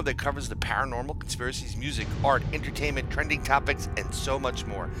amazing show that covers the paranormal, conspiracies, music, art, entertainment, trending topics, and so much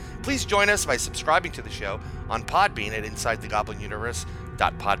more. Please join us by subscribing to the show on Podbean at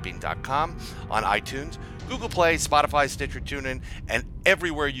InsideTheGoblinUniverse.podbean.com, on iTunes, Google Play, Spotify, Stitcher, TuneIn, and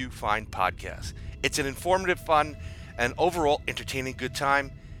everywhere you find podcasts. It's an informative, fun, and overall entertaining good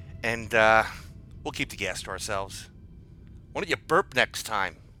time, and we'll keep the gas to ourselves. Why don't you burp next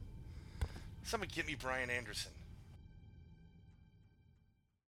time? Somebody get me Brian Anderson.